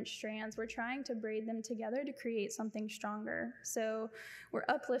the different strands. We're trying to braid them together to create something stronger. So we're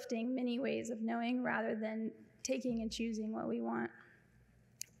uplifting many ways of knowing rather than taking and choosing what we want.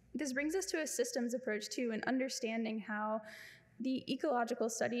 This brings us to a systems approach too, and understanding how the ecological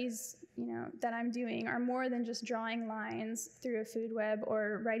studies that I'm doing are more than just drawing lines through a food web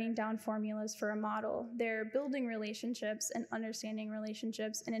or writing down formulas for a model. They're building relationships and understanding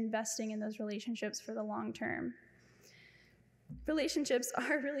relationships and investing in those relationships for the long term. Relationships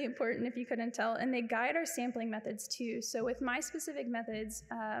are really important, if you couldn't tell, and they guide our sampling methods too. So with my specific methods,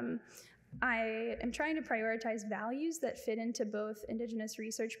 I am trying to prioritize values that fit into both indigenous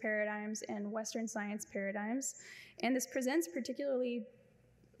research paradigms and Western science paradigms. And this presents particularly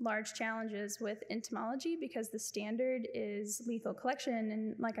large challenges with entomology because the standard is lethal collection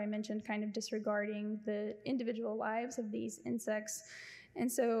and, like I mentioned, kind of disregarding the individual lives of these insects. And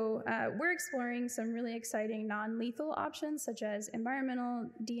so we're exploring some really exciting non-lethal options such as environmental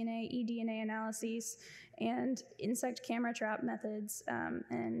DNA, eDNA analyses, and insect camera trap methods,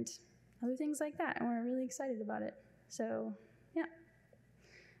 and other things like that, and we're really excited about it. So, yeah,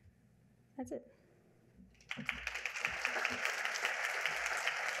 that's it.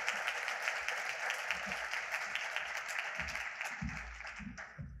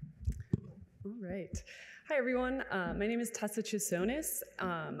 All right. Hi, everyone. My name is Tessa Chessonis.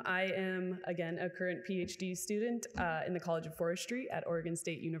 I am, again, a current PhD student in the College of Forestry at Oregon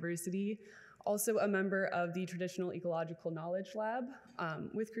State University. Also a member of the Traditional Ecological Knowledge Lab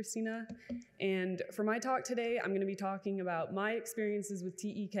with Cristina. And for my talk today, I'm going to be talking about my experiences with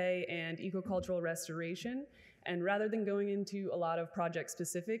TEK and ecocultural restoration. And rather than going into a lot of project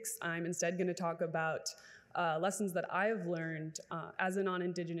specifics, I'm instead going to talk about lessons that I've learned as a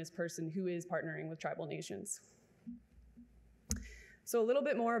non-Indigenous person who is partnering with tribal nations. So a little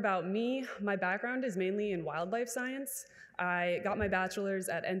bit more about me. My background is mainly in wildlife science. I got my bachelor's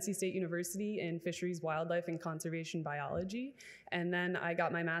at NC State University in Fisheries, Wildlife, and Conservation Biology, and then I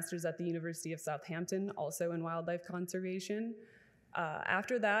got my master's at the University of Southampton, also in wildlife conservation.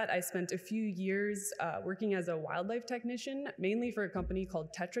 After that, I spent a few years working as a wildlife technician, mainly for a company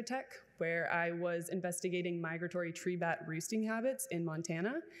called TEK, where I was investigating migratory tree bat roosting habits in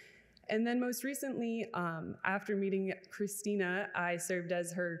Montana. And then most recently, after meeting Cristina, I served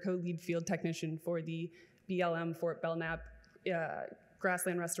as her co-lead field technician for the BLM Fort Belknap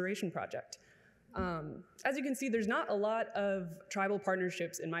grassland restoration project. As you can see, there's not a lot of tribal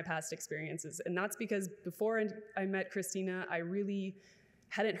partnerships in my past experiences, and that's because before I met Cristina, I really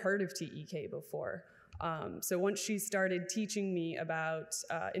hadn't heard of TEK before. So once she started teaching me about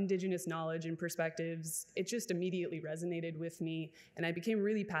Indigenous knowledge and perspectives, it just immediately resonated with me, and I became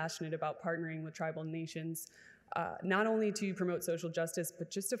really passionate about partnering with tribal nations, not only to promote social justice, but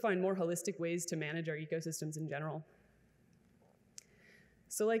just to find more holistic ways to manage our ecosystems in general.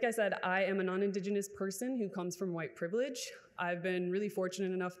 So like I said, I am a non-Indigenous person who comes from white privilege. I've been really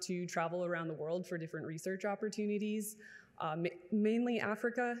fortunate enough to travel around the world for different research opportunities, mainly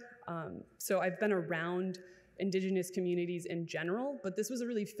Africa. So I've been around Indigenous communities in general, but this was a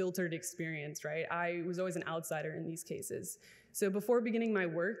really filtered experience, right? I was always an outsider in these cases. So before beginning my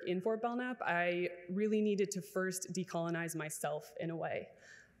work in Fort Belknap, I really needed to first decolonize myself in a way.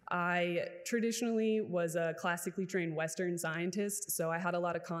 I traditionally was a classically trained Western scientist, so I had a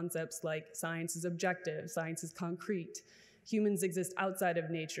lot of concepts like science is objective, science is concrete, humans exist outside of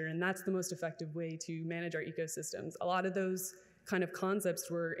nature, and that's the most effective way to manage our ecosystems. A lot of those kind of concepts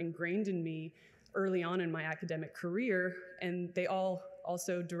were ingrained in me early on in my academic career, and they all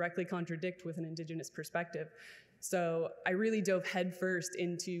also directly contradict with an Indigenous perspective. So I really dove headfirst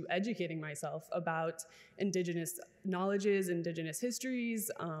into educating myself about Indigenous knowledges, Indigenous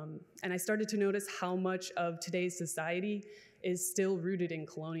histories, and I started to notice how much of today's society is still rooted in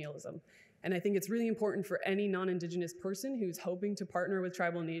colonialism. And I think it's really important for any non-Indigenous person who's hoping to partner with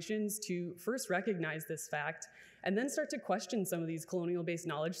tribal nations to first recognize this fact and then start to question some of these colonial-based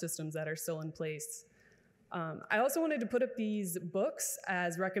knowledge systems that are still in place. I also wanted to put up these books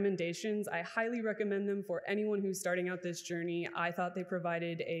as recommendations. I highly recommend them for anyone who's starting out this journey. I thought they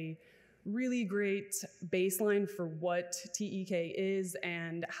provided a really great baseline for what TEK is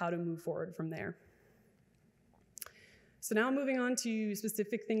and how to move forward from there. So now moving on to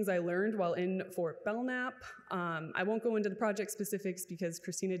specific things I learned while in Fort Belknap. I won't go into the project specifics because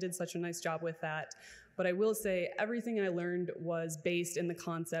Cristina did such a nice job with that, but I will say everything I learned was based in the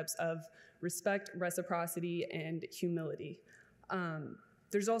concepts of respect, reciprocity, and humility.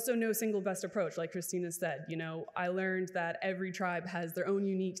 There's also no single best approach, like Cristina said. You know, I learned that every tribe has their own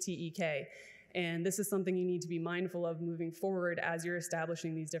unique TEK, and this is something you need to be mindful of moving forward as you're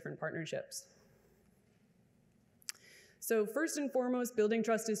establishing these different partnerships. So first and foremost, building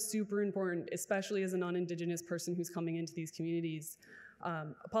trust is super important, especially as a non-Indigenous person who's coming into these communities.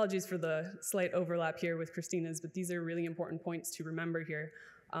 Apologies for the slight overlap here with Cristina's, but these are really important points to remember here.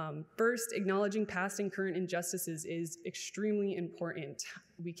 First, acknowledging past and current injustices is extremely important.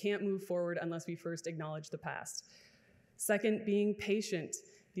 We can't move forward unless we first acknowledge the past. Second, being patient.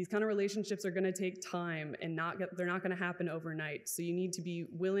 These kind of relationships are gonna take time and they're not gonna happen overnight. So you need to be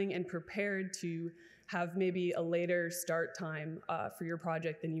willing and prepared to have maybe a later start time for your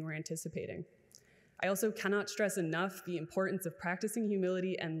project than you were anticipating. I also cannot stress enough the importance of practicing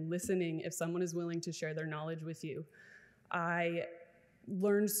humility and listening if someone is willing to share their knowledge with you. I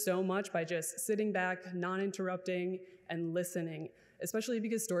learned so much by just sitting back, not interrupting, and listening, especially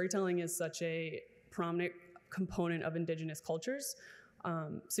because storytelling is such a prominent component of Indigenous cultures.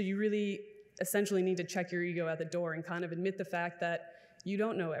 So you really essentially need to check your ego at the door and kind of admit the fact that you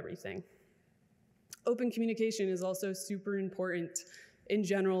don't know everything. Open communication is also super important in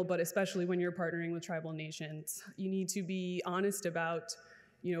general, but especially when you're partnering with tribal nations. You need to be honest about,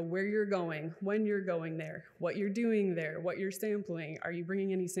 you know, where you're going, when you're going there, what you're doing there, what you're sampling, are you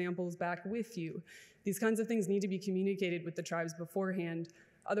bringing any samples back with you? These kinds of things need to be communicated with the tribes beforehand.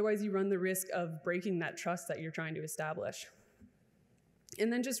 Otherwise, you run the risk of breaking that trust that you're trying to establish.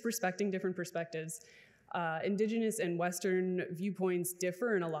 And then just respecting different perspectives. Indigenous and Western viewpoints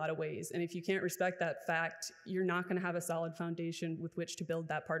differ in a lot of ways, and if you can't respect that fact, you're not going to have a solid foundation with which to build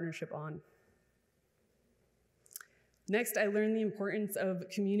that partnership on. Next, I learned the importance of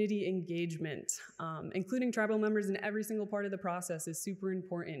community engagement. Including tribal members in every single part of the process is super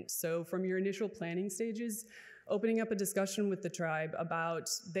important. So from your initial planning stages, opening up a discussion with the tribe about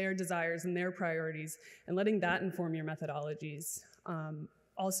their desires and their priorities, and letting that inform your methodologies.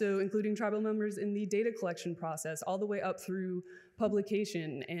 Also including tribal members in the data collection process, all the way up through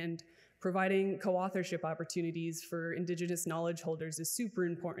publication, and providing co-authorship opportunities for Indigenous knowledge holders is super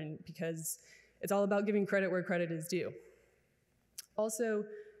important because it's all about giving credit where credit is due. Also,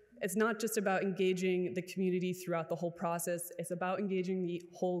 it's not just about engaging the community throughout the whole process, it's about engaging the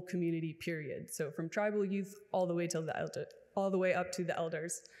whole community, period. So from tribal youth all the way up to the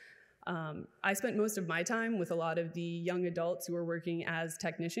elders. I spent most of my time with a lot of the young adults who were working as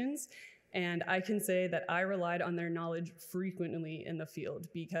technicians, and I can say that I relied on their knowledge frequently in the field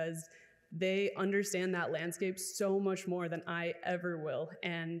because they understand that landscape so much more than I ever will,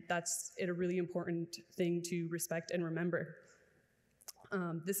 and that's a really important thing to respect and remember.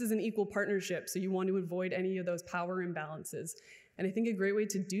 This is an equal partnership, so you want to avoid any of those power imbalances. And I think a great way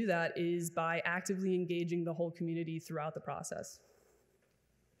to do that is by actively engaging the whole community throughout the process.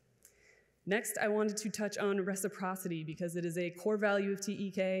 Next, I wanted to touch on reciprocity because it is a core value of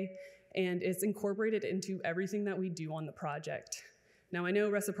TEK and it's incorporated into everything that we do on the project. Now, I know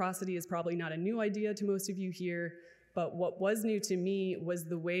reciprocity is probably not a new idea to most of you here, but what was new to me was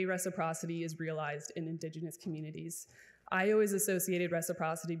the way reciprocity is realized in Indigenous communities. I always associated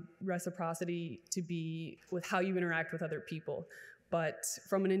reciprocity to be with how you interact with other people. But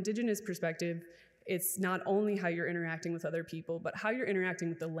from an Indigenous perspective, it's not only how you're interacting with other people, but how you're interacting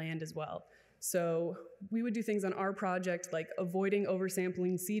with the land as well. So we would do things on our project like avoiding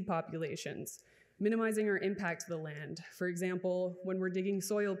oversampling seed populations, minimizing our impact to the land. For example, when we're digging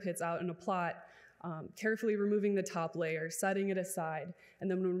soil pits out in a plot, carefully removing the top layer, setting it aside, and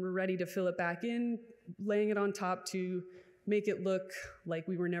then when we're ready to fill it back in, laying it on top to make it look like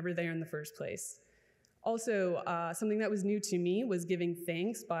we were never there in the first place. Also, something that was new to me was giving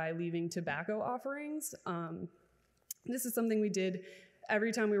thanks by leaving tobacco offerings. This is something we did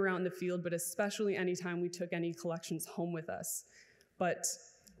every time we were out in the field, but especially anytime we took any collections home with us. But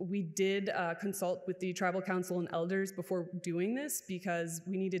we did consult with the tribal council and elders before doing this because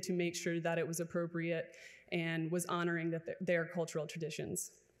we needed to make sure that it was appropriate and was honoring their cultural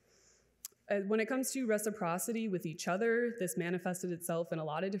traditions. When it comes to reciprocity with each other, this manifested itself in a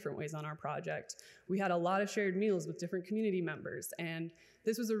lot of different ways on our project. We had a lot of shared meals with different community members, and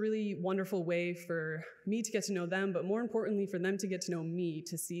this was a really wonderful way for me to get to know them, but more importantly for them to get to know me,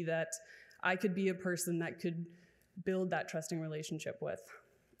 to see that I could be a person that could build that trusting relationship with.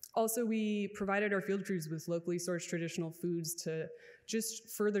 Also, we provided our field crews with locally sourced traditional foods to just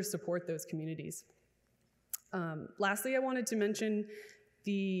further support those communities. Lastly, I wanted to mention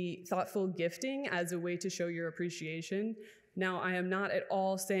the thoughtful gifting as a way to show your appreciation. Now, I am not at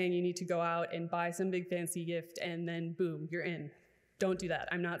all saying you need to go out and buy some big fancy gift and then boom, you're in. Don't do that.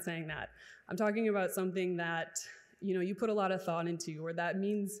 I'm not saying that. I'm talking about something that you put a lot of thought into, or that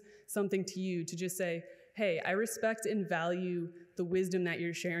means something to you, to just say, hey, I respect and value the wisdom that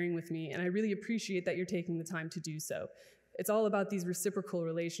you're sharing with me, and I really appreciate that you're taking the time to do so. It's all about these reciprocal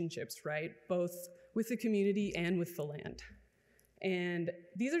relationships, right? Both with the community and with the land. And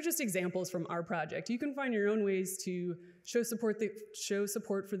these are just examples from our project. You can find your own ways to show support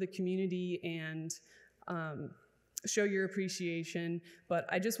for the community and show your appreciation. But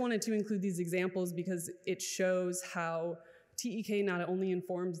I just wanted to include these examples because it shows how TEK not only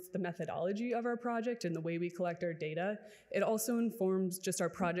informs the methodology of our project and the way we collect our data, it also informs just our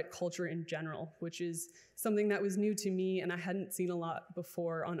project culture in general, which is something that was new to me and I hadn't seen a lot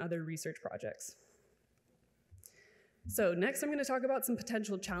before on other research projects. So next I'm going to talk about some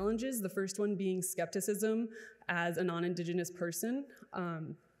potential challenges, the first one being skepticism as a non-Indigenous person.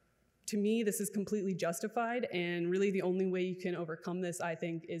 To me, this is completely justified, and really the only way you can overcome this, I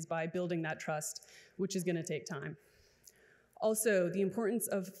think, is by building that trust, which is going to take time. Also, the importance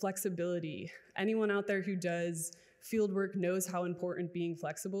of flexibility. Anyone out there who does fieldwork knows how important being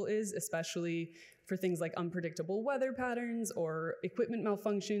flexible is, especially for things like unpredictable weather patterns or equipment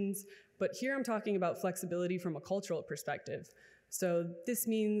malfunctions. But here I'm talking about flexibility from a cultural perspective. So this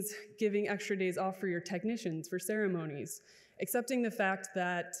means giving extra days off for your technicians for ceremonies, accepting the fact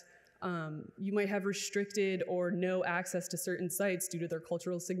that you might have restricted or no access to certain sites due to their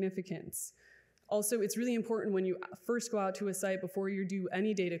cultural significance. Also, it's really important when you first go out to a site before you do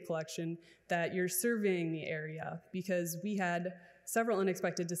any data collection that you're surveying the area, because we had several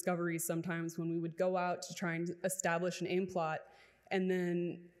unexpected discoveries sometimes when we would go out to try and establish an aim plot, and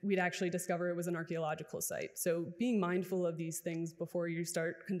then we'd actually discover it was an archaeological site. So being mindful of these things before you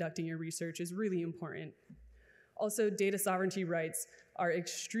start conducting your research is really important. Also, data sovereignty rights are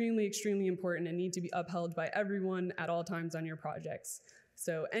extremely, extremely important and need to be upheld by everyone at all times on your projects.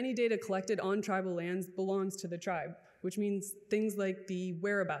 So any data collected on tribal lands belongs to the tribe, which means things like the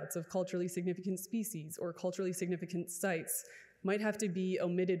whereabouts of culturally significant species or culturally significant sites might have to be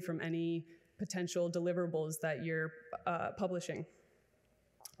omitted from any potential deliverables that you're publishing.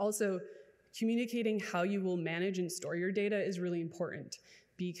 Also, communicating how you will manage and store your data is really important,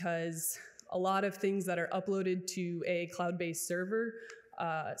 because a lot of things that are uploaded to a cloud-based server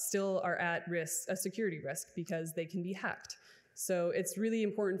still are at risk, a security risk, because they can be hacked. So it's really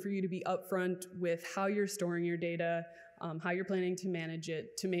important for you to be upfront with how you're storing your data, how you're planning to manage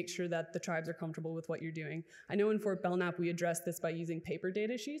it, to make sure that the tribes are comfortable with what you're doing. I know in Fort Belknap we addressed this by using paper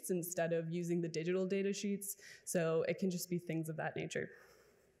data sheets instead of using the digital data sheets, so it can just be things of that nature.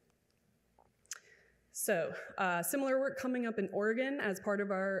 So similar work coming up in Oregon as part of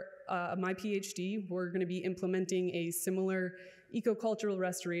our my PhD. We're going to be implementing a similar ecocultural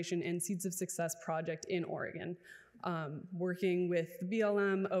restoration and Seeds of Success project in Oregon, working with the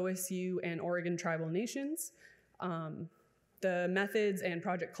BLM, OSU, and Oregon tribal nations. The methods and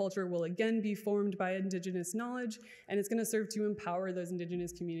project culture will again be formed by Indigenous knowledge, and it's going to serve to empower those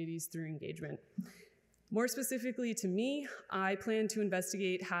Indigenous communities through engagement. More specifically to me, I plan to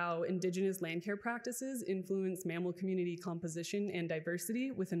investigate how indigenous land care practices influence mammal community composition and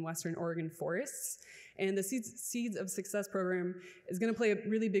diversity within Western Oregon forests. And the Seeds of Success program is going to play a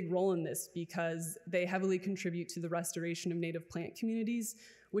really big role in this because they heavily contribute to the restoration of native plant communities,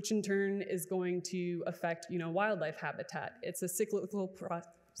 which in turn is going to affect, wildlife habitat. It's a cyclical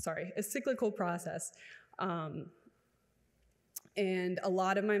process. And a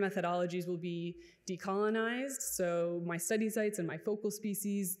lot of my methodologies will be decolonized, so my study sites and my focal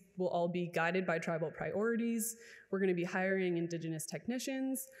species will all be guided by tribal priorities. We're going to be hiring indigenous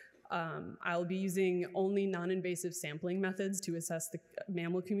technicians. I'll be using only non-invasive sampling methods to assess the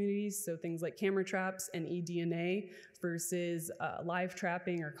mammal communities, so things like camera traps and eDNA versus live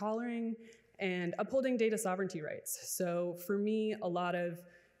trapping or collaring, and upholding data sovereignty rights. So for me, a lot of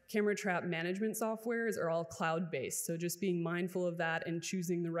camera trap management softwares are all cloud-based, so just being mindful of that and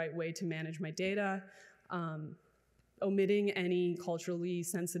choosing the right way to manage my data, omitting any culturally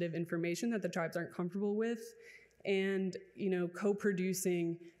sensitive information that the tribes aren't comfortable with, and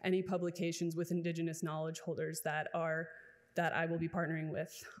co-producing any publications with indigenous knowledge holders that I will be partnering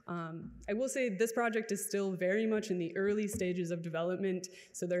with. I will say this project is still very much in the early stages of development,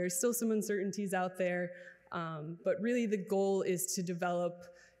 so there are still some uncertainties out there, but really the goal is to develop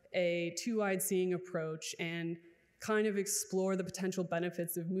a two-eyed seeing approach and kind of explore the potential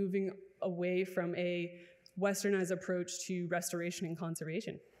benefits of moving away from a westernized approach to restoration and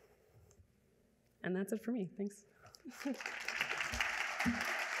conservation. And that's it for me. Thanks.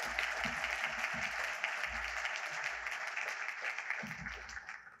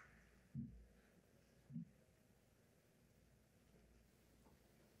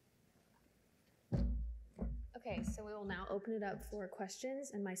 Okay, so we will now open it up for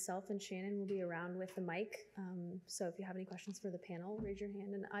questions, and myself and Shannon will be around with the mic. So if you have any questions for the panel, raise your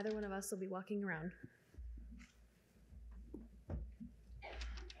hand, and either one of us will be walking around.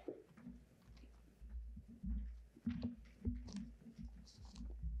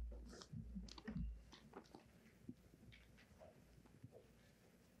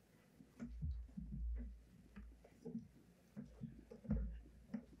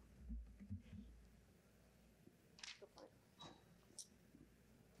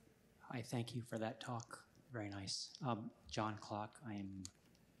 Hi, thank you for that talk. Very nice. John Clock. I'm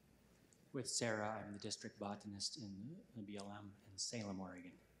with Sarah. I'm the district botanist in the BLM in Salem,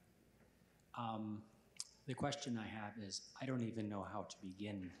 Oregon. The question I have is, I don't even know how to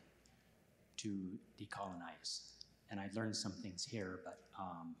begin to decolonize. And I've learned some things here, but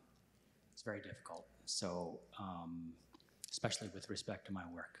it's very difficult. So, especially with respect to my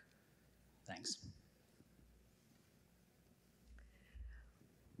work. Thanks.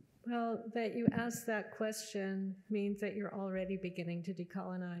 Well, that you ask that question means that you're already beginning to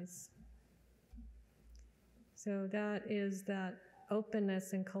decolonize. So that is that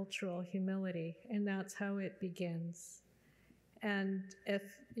openness and cultural humility, and that's how it begins. And if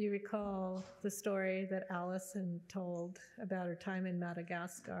you recall the story that Allison told about her time in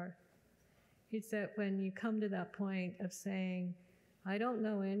Madagascar, it's that when you come to that point of saying, I don't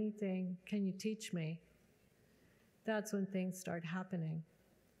know anything, can you teach me? That's when things start happening.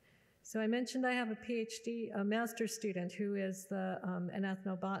 So I mentioned I have a PhD, a master's student who is an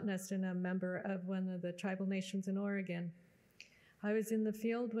ethnobotanist and a member of one of the tribal nations in Oregon. I was in the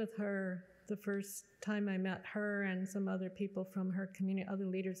field with her the first time I met her and some other people from her community, other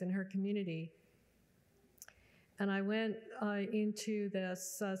leaders in her community. And I went into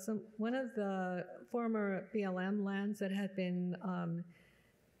this, one of the former BLM lands that had been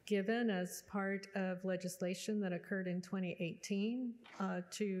given as part of legislation that occurred in 2018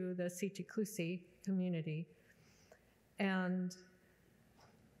 to the Chishlekusi community. And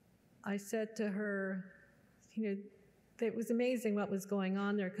I said to her, it was amazing what was going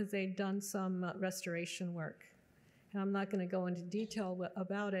on there because they'd done some restoration work. And I'm not going to go into detail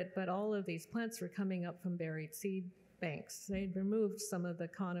about it, but all of these plants were coming up from buried seed banks. They'd removed some of the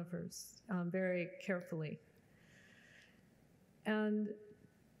conifers very carefully. And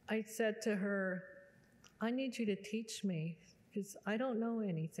I said to her, I need you to teach me because I don't know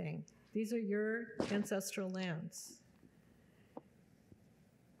anything. These are your ancestral lands.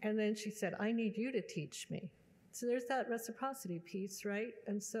 And then she said, I need you to teach me. So there's that reciprocity piece, right?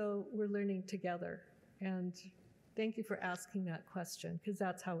 And so we're learning together. And thank you for asking that question because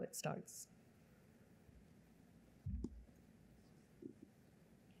that's how it starts.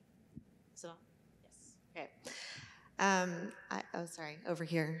 So, yes, okay. Sorry, over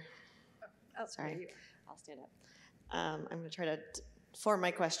here. Oh, sorry, I'll stand up. I'm going to try to form my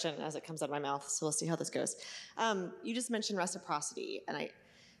question as it comes out of my mouth, so we'll see how this goes. You just mentioned reciprocity, and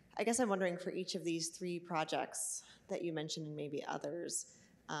I guess I'm wondering for each of these 3 projects that you mentioned and maybe others,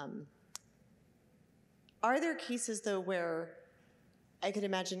 are there cases though where I could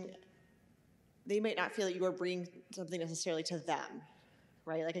imagine they might not feel that you are bringing something necessarily to them,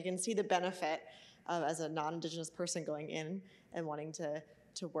 right? Like I can see the benefit of as a non-Indigenous person going in and wanting to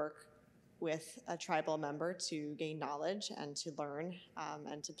work with a tribal member to gain knowledge and to learn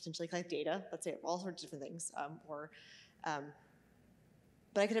and to potentially collect data, let's say all sorts of different things,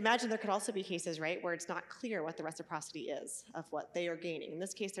 but I could imagine there could also be cases, right, where it's not clear what the reciprocity is of what they are gaining. In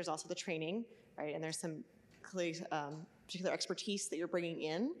this case, there's also the training, right, and there's some particular expertise that you're bringing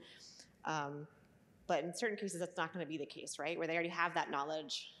in. But in certain cases, that's not going to be the case, right, where they already have that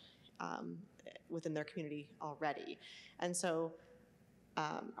knowledge within their community already. And so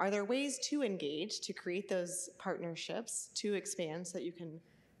are there ways to engage, to create those partnerships, to expand so that you can,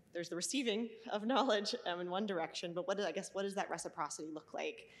 there's the receiving of knowledge in one direction, but what does that reciprocity look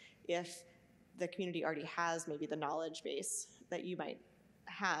like if the community already has maybe the knowledge base that you might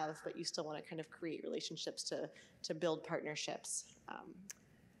have, but you still want to kind of create relationships to build partnerships?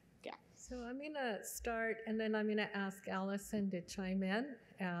 Yeah. So I'm going to start, and then I'm going to ask Allison to chime in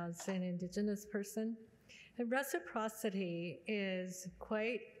as an Indigenous person. And reciprocity is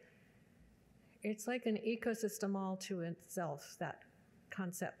it's like an ecosystem all to itself, that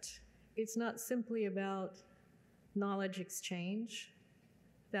concept. It's not simply about knowledge exchange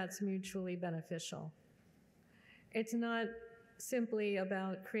that's mutually beneficial. It's not simply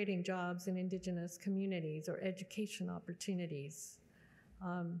about creating jobs in Indigenous communities or education opportunities.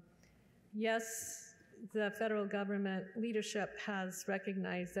 Yes, the federal government leadership has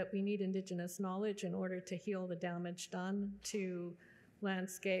recognized that we need Indigenous knowledge in order to heal the damage done to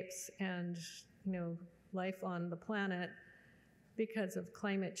landscapes and, life on the planet because of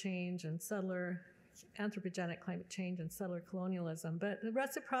climate change and anthropogenic climate change and settler colonialism. But the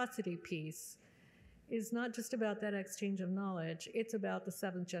reciprocity piece is not just about that exchange of knowledge, it's about the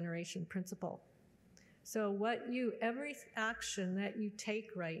 7th generation principle. So every action that you take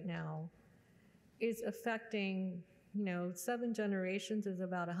right now is affecting, 7 generations is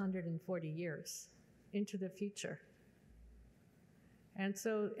about 140 years into the future. And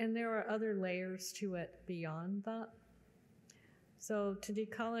there are other layers to it beyond that. So to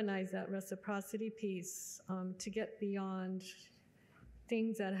decolonize that reciprocity piece, to get beyond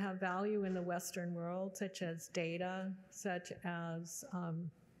things that have value in the Western world, such as data, such as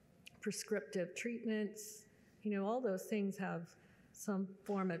prescriptive treatments, all those things have some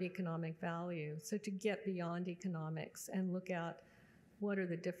form of economic value. So to get beyond economics and look at what are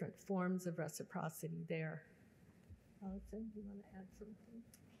the different forms of reciprocity there. Allison, do you want to add something?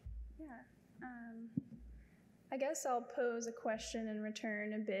 Yeah. I guess I'll pose a question in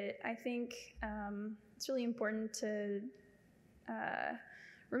return a bit. I think it's really important to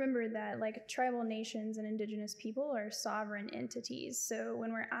remember that tribal nations and Indigenous people are sovereign entities. So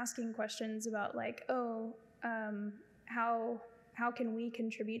when we're asking questions about how can we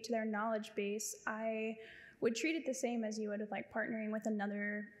contribute to their knowledge base, I would treat it the same as you would with partnering with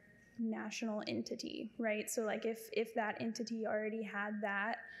another national entity, right? So if that entity already had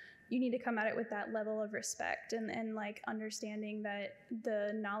that, you need to come at it with that level of respect and understanding that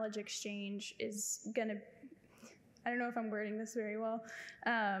the knowledge exchange is gonna, I don't know if I'm wording this very well.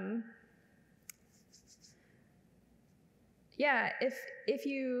 Yeah, if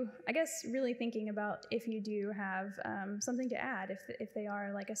you, I guess really thinking about if you do have something to add, if they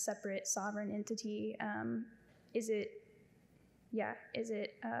are a separate sovereign entity, is it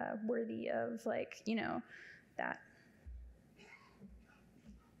worthy of that?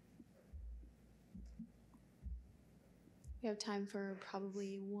 We have time for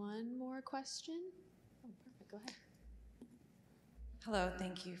probably one more question. Oh, perfect. Go ahead. Hello,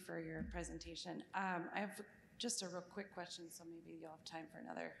 thank you for your presentation. I have just a real quick question, so maybe you'll have time for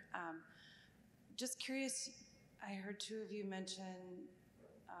another. Just curious, I heard 2 of you mention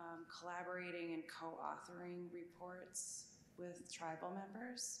collaborating and co-authoring reports with tribal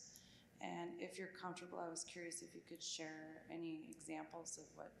members. And if you're comfortable, I was curious if you could share any examples of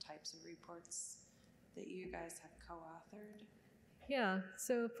what types of reports that you guys have co-authored. Yeah,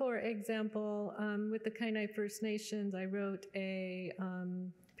 so for example, with the Kainai First Nations, I wrote I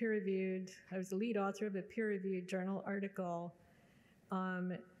was the lead author of a peer-reviewed journal article,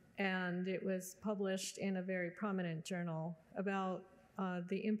 and it was published in a very prominent journal about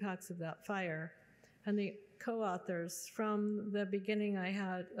the impacts of that fire. And the co-authors, from the beginning I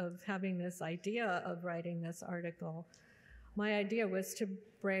had of having this idea of writing this article, my idea was to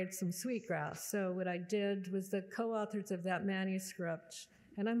braid some sweetgrass. So what I did was the co-authors of that manuscript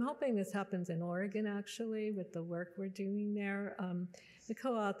And I'm hoping this happens in Oregon, actually, with the work we're doing there. The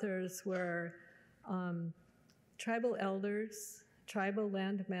co-authors were tribal elders, tribal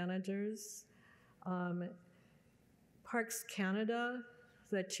land managers, Parks Canada,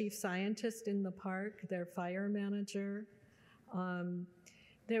 the chief scientist in the park, their fire manager.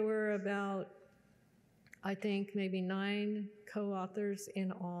 There were about, I think, maybe 9 co-authors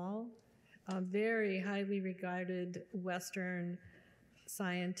in all, very highly regarded Western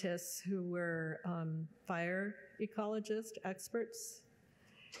scientists who were fire ecologist experts.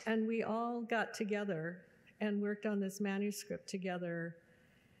 And we all got together and worked on this manuscript together.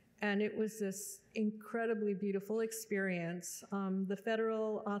 And it was this incredibly beautiful experience. The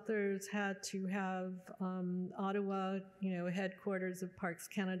federal authors had to have Ottawa, headquarters of Parks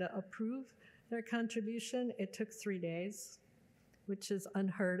Canada, approve their contribution. It took 3 days, which is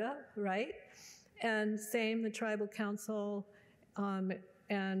unheard of, right? And same, the tribal council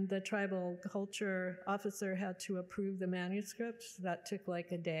and the tribal culture officer had to approve the manuscript. That took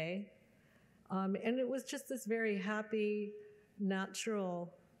like a day. And it was just this very happy,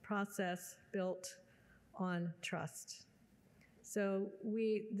 natural process built on trust. So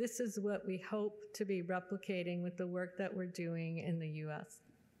this is what we hope to be replicating with the work that we're doing in the U.S.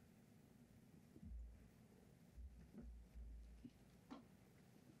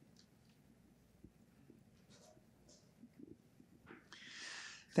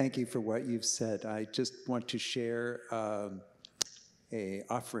 Thank you for what you've said. I just want to share a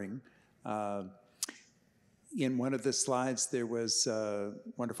offering. In one of the slides, there was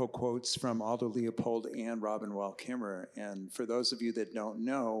wonderful quotes from Aldo Leopold and Robin Wall-Kimmerer. And for those of you that don't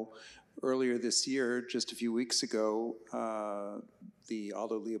know, earlier this year, just a few weeks ago, the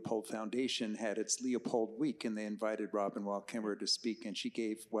Aldo Leopold Foundation had its Leopold Week, and they invited Robin Wall-Kimmerer to speak, and she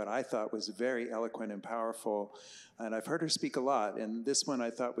gave what I thought was very eloquent and powerful, and I've heard her speak a lot, and this one I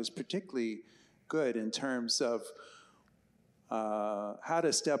thought was particularly good in terms of how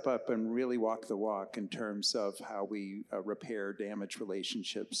to step up and really walk the walk in terms of how we repair damaged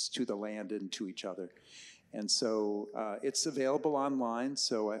relationships to the land and to each other. And so it's available online,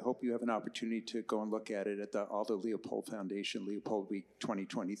 so I hope you have an opportunity to go and look at it at the Aldo Leopold Foundation, Leopold Week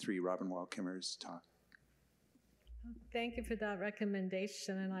 2023, Robin Wall-Kimmerer's talk. Thank you for that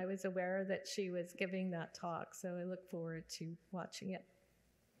recommendation, and I was aware that she was giving that talk, so I look forward to watching it.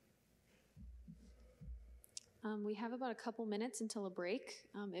 We have about a couple minutes until a break.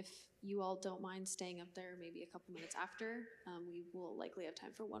 If you all don't mind staying up there maybe a couple minutes after, we will likely have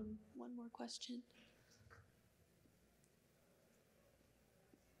time for one more question.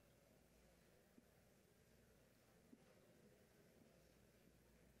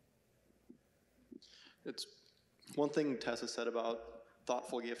 It's one thing Tessa said about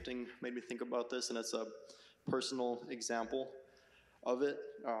thoughtful gifting made me think about this, and it's a personal example of it.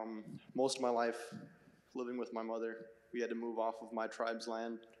 Most of my life, living with my mother, we had to move off of my tribe's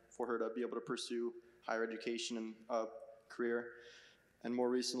land for her to be able to pursue higher education and a career. And more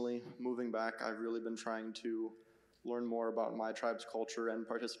recently, moving back, I've really been trying to learn more about my tribe's culture and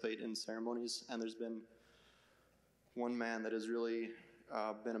participate in ceremonies. And there's been one man that has really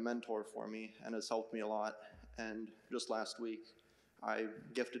been a mentor for me and has helped me a lot. And just last week, I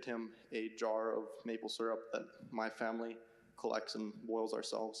gifted him a jar of maple syrup that my family collects and boils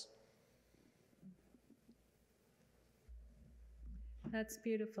ourselves. That's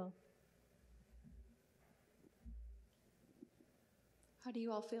beautiful. How do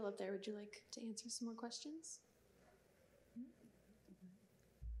you all feel up there? Would you like to answer some more questions?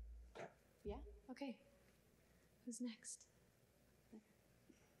 Yeah? Okay. Who's next?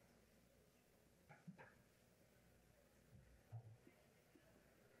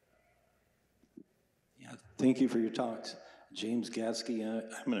 Yeah, thank you for your talks. James Gatsky,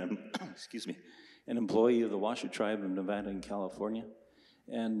 I'm an employee of the Washoe Tribe of Nevada and California.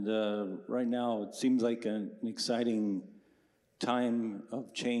 And right now, it seems like an exciting time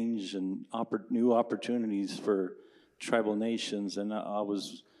of change and new opportunities for tribal nations. And I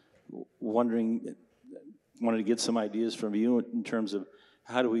was wanted to get some ideas from you in terms of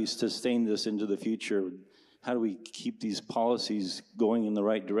how do we sustain this into the future? How do we keep these policies going in the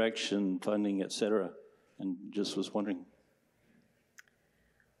right direction, funding, et cetera? And just was wondering.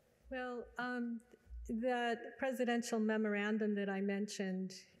 Well, that presidential memorandum that I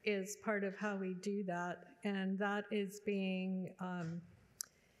mentioned is part of how we do that, and that is being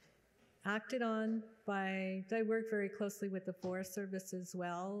acted on by, I work very closely with the Forest Service as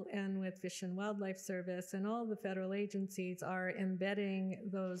well, and with Fish and Wildlife Service, and all the federal agencies are embedding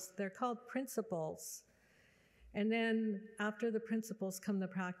those, they're called principles. And then after the principles come the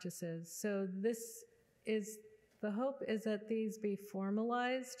practices. So this is The hope is that these be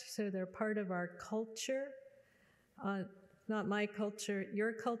formalized so they're part of our culture. Not my culture,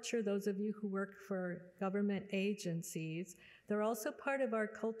 your culture, those of you who work for government agencies. They're also part of our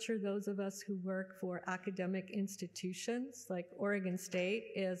culture, those of us who work for academic institutions, like Oregon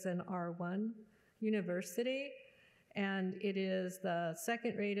State is an R1 university, and it is the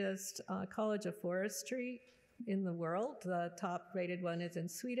second-ratest college of forestry in the world. The top-rated one is in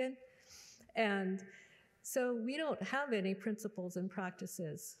Sweden. And so we don't have any principles and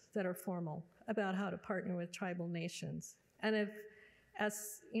practices that are formal about how to partner with tribal nations. And if,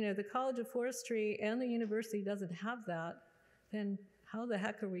 as you know, the College of Forestry and the university doesn't have that, then how the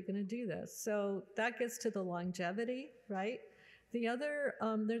heck are we going to do this? So that gets to the longevity, right? The other,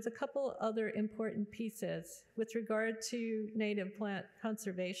 there's a couple other important pieces with regard to native plant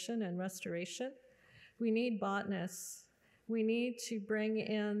conservation and restoration. We need botanists. We need to bring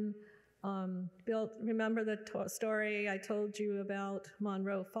in remember the story I told you about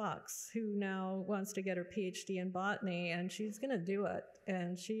Monroe Fox, who now wants to get her PhD in botany, and she's going to do it.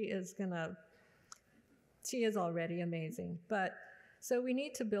 And she is already amazing. But so we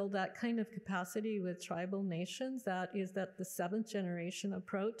need to build that kind of capacity with tribal nations. That is the 7th generation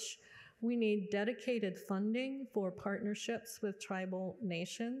approach. We need dedicated funding for partnerships with tribal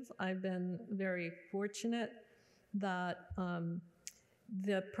nations. I've been very fortunate that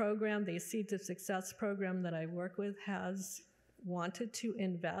the program, the Seeds of Success program that I work with, has wanted to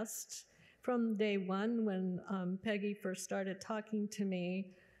invest. From day one, when Peggy first started talking to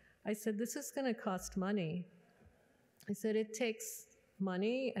me, I said, this is going to cost money. I said, it takes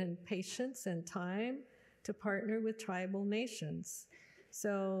money and patience and time to partner with tribal nations.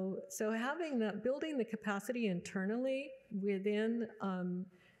 So having that, building the capacity internally within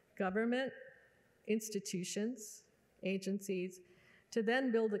government institutions, agencies, to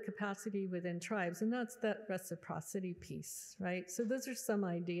then build the capacity within tribes, and that's that reciprocity piece, right? So those are some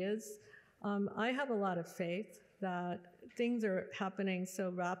ideas. I have a lot of faith that things are happening so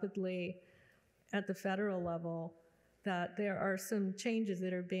rapidly at the federal level that there are some changes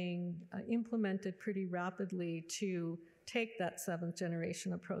that are being implemented pretty rapidly to take that 7th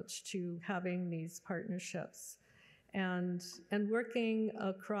generation approach to having these partnerships and working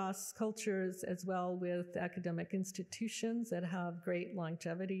across cultures as well with academic institutions that have great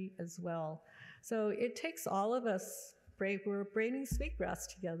longevity as well. So it takes all of us, we're braiding sweetgrass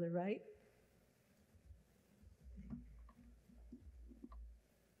together, right?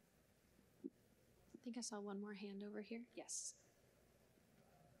 I think I saw one more hand over here. Yes.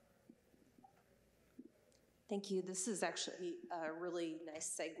 Thank you. This is actually a really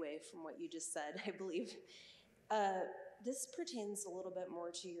nice segue from what you just said, I believe. This pertains a little bit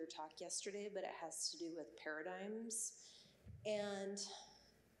more to your talk yesterday, but it has to do with paradigms. And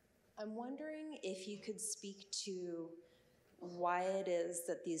I'm wondering if you could speak to why it is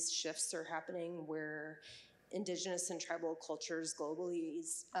that these shifts are happening where Indigenous and tribal cultures globally,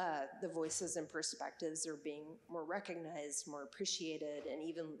 the voices and perspectives are being more recognized, more appreciated, and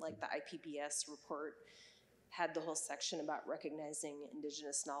even like the IPBS report had the whole section about recognizing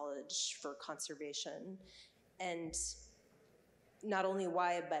Indigenous knowledge for conservation. And not only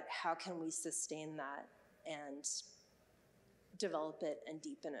why, but how can we sustain that and develop it and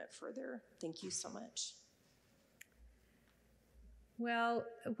deepen it further? Thank you so much. Well,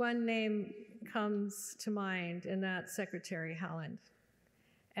 one name comes to mind, and that's Secretary Haaland.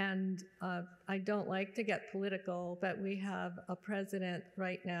 And I don't like to get political, but we have a president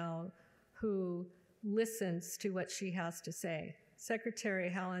right now who listens to what she has to say. Secretary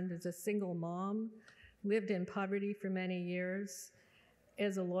Haaland is a single mom, lived in poverty for many years,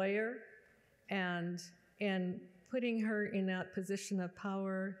 is a lawyer, and putting her in that position of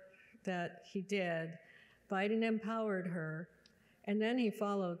power that he did, Biden empowered her, and then he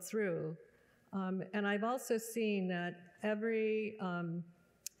followed through. And I've also seen that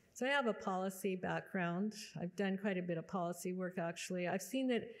so I have a policy background. I've done quite a bit of policy work, actually. I've seen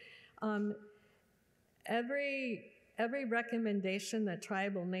that every recommendation that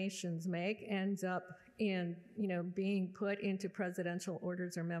tribal nations make ends up in, being put into presidential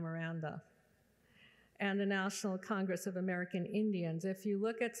orders or memoranda. And the National Congress of American Indians, if you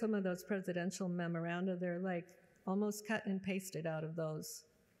look at some of those presidential memoranda, they're like almost cut and pasted out of those.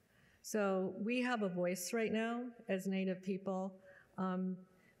 So we have a voice right now as Native people,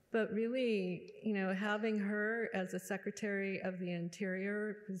 but really, having her as a Secretary of the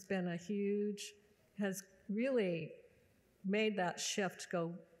Interior has really made that shift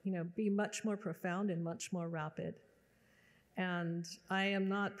go, be much more profound and much more rapid. And I am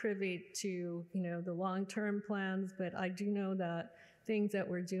not privy to, the long-term plans, but I do know that things that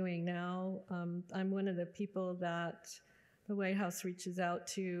we're doing now. I'm one of the people that the White House reaches out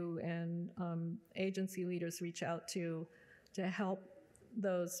to and agency leaders reach out to help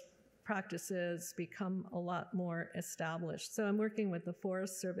those practices become a lot more established. So I'm working with the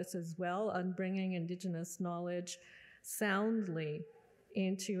Forest Service as well on bringing Indigenous knowledge soundly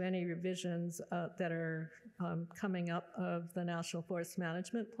into any revisions that are coming up of the National Forest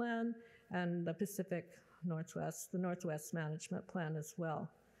Management Plan and the Pacific Northwest, the Northwest Management Plan as well.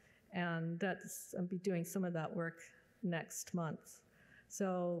 And I'll be doing some of that work next month.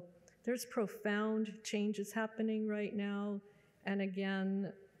 So there's profound changes happening right now. And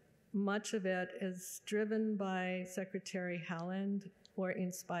again, much of it is driven by Secretary Haaland or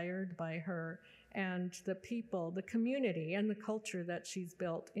inspired by her and the people, the community, and the culture that she's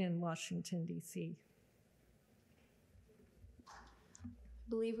built in Washington, D.C. I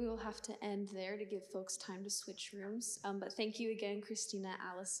believe we will have to end there to give folks time to switch rooms. But thank you again, Cristina,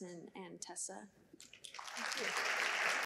 Allison, and Tessa. Thank you.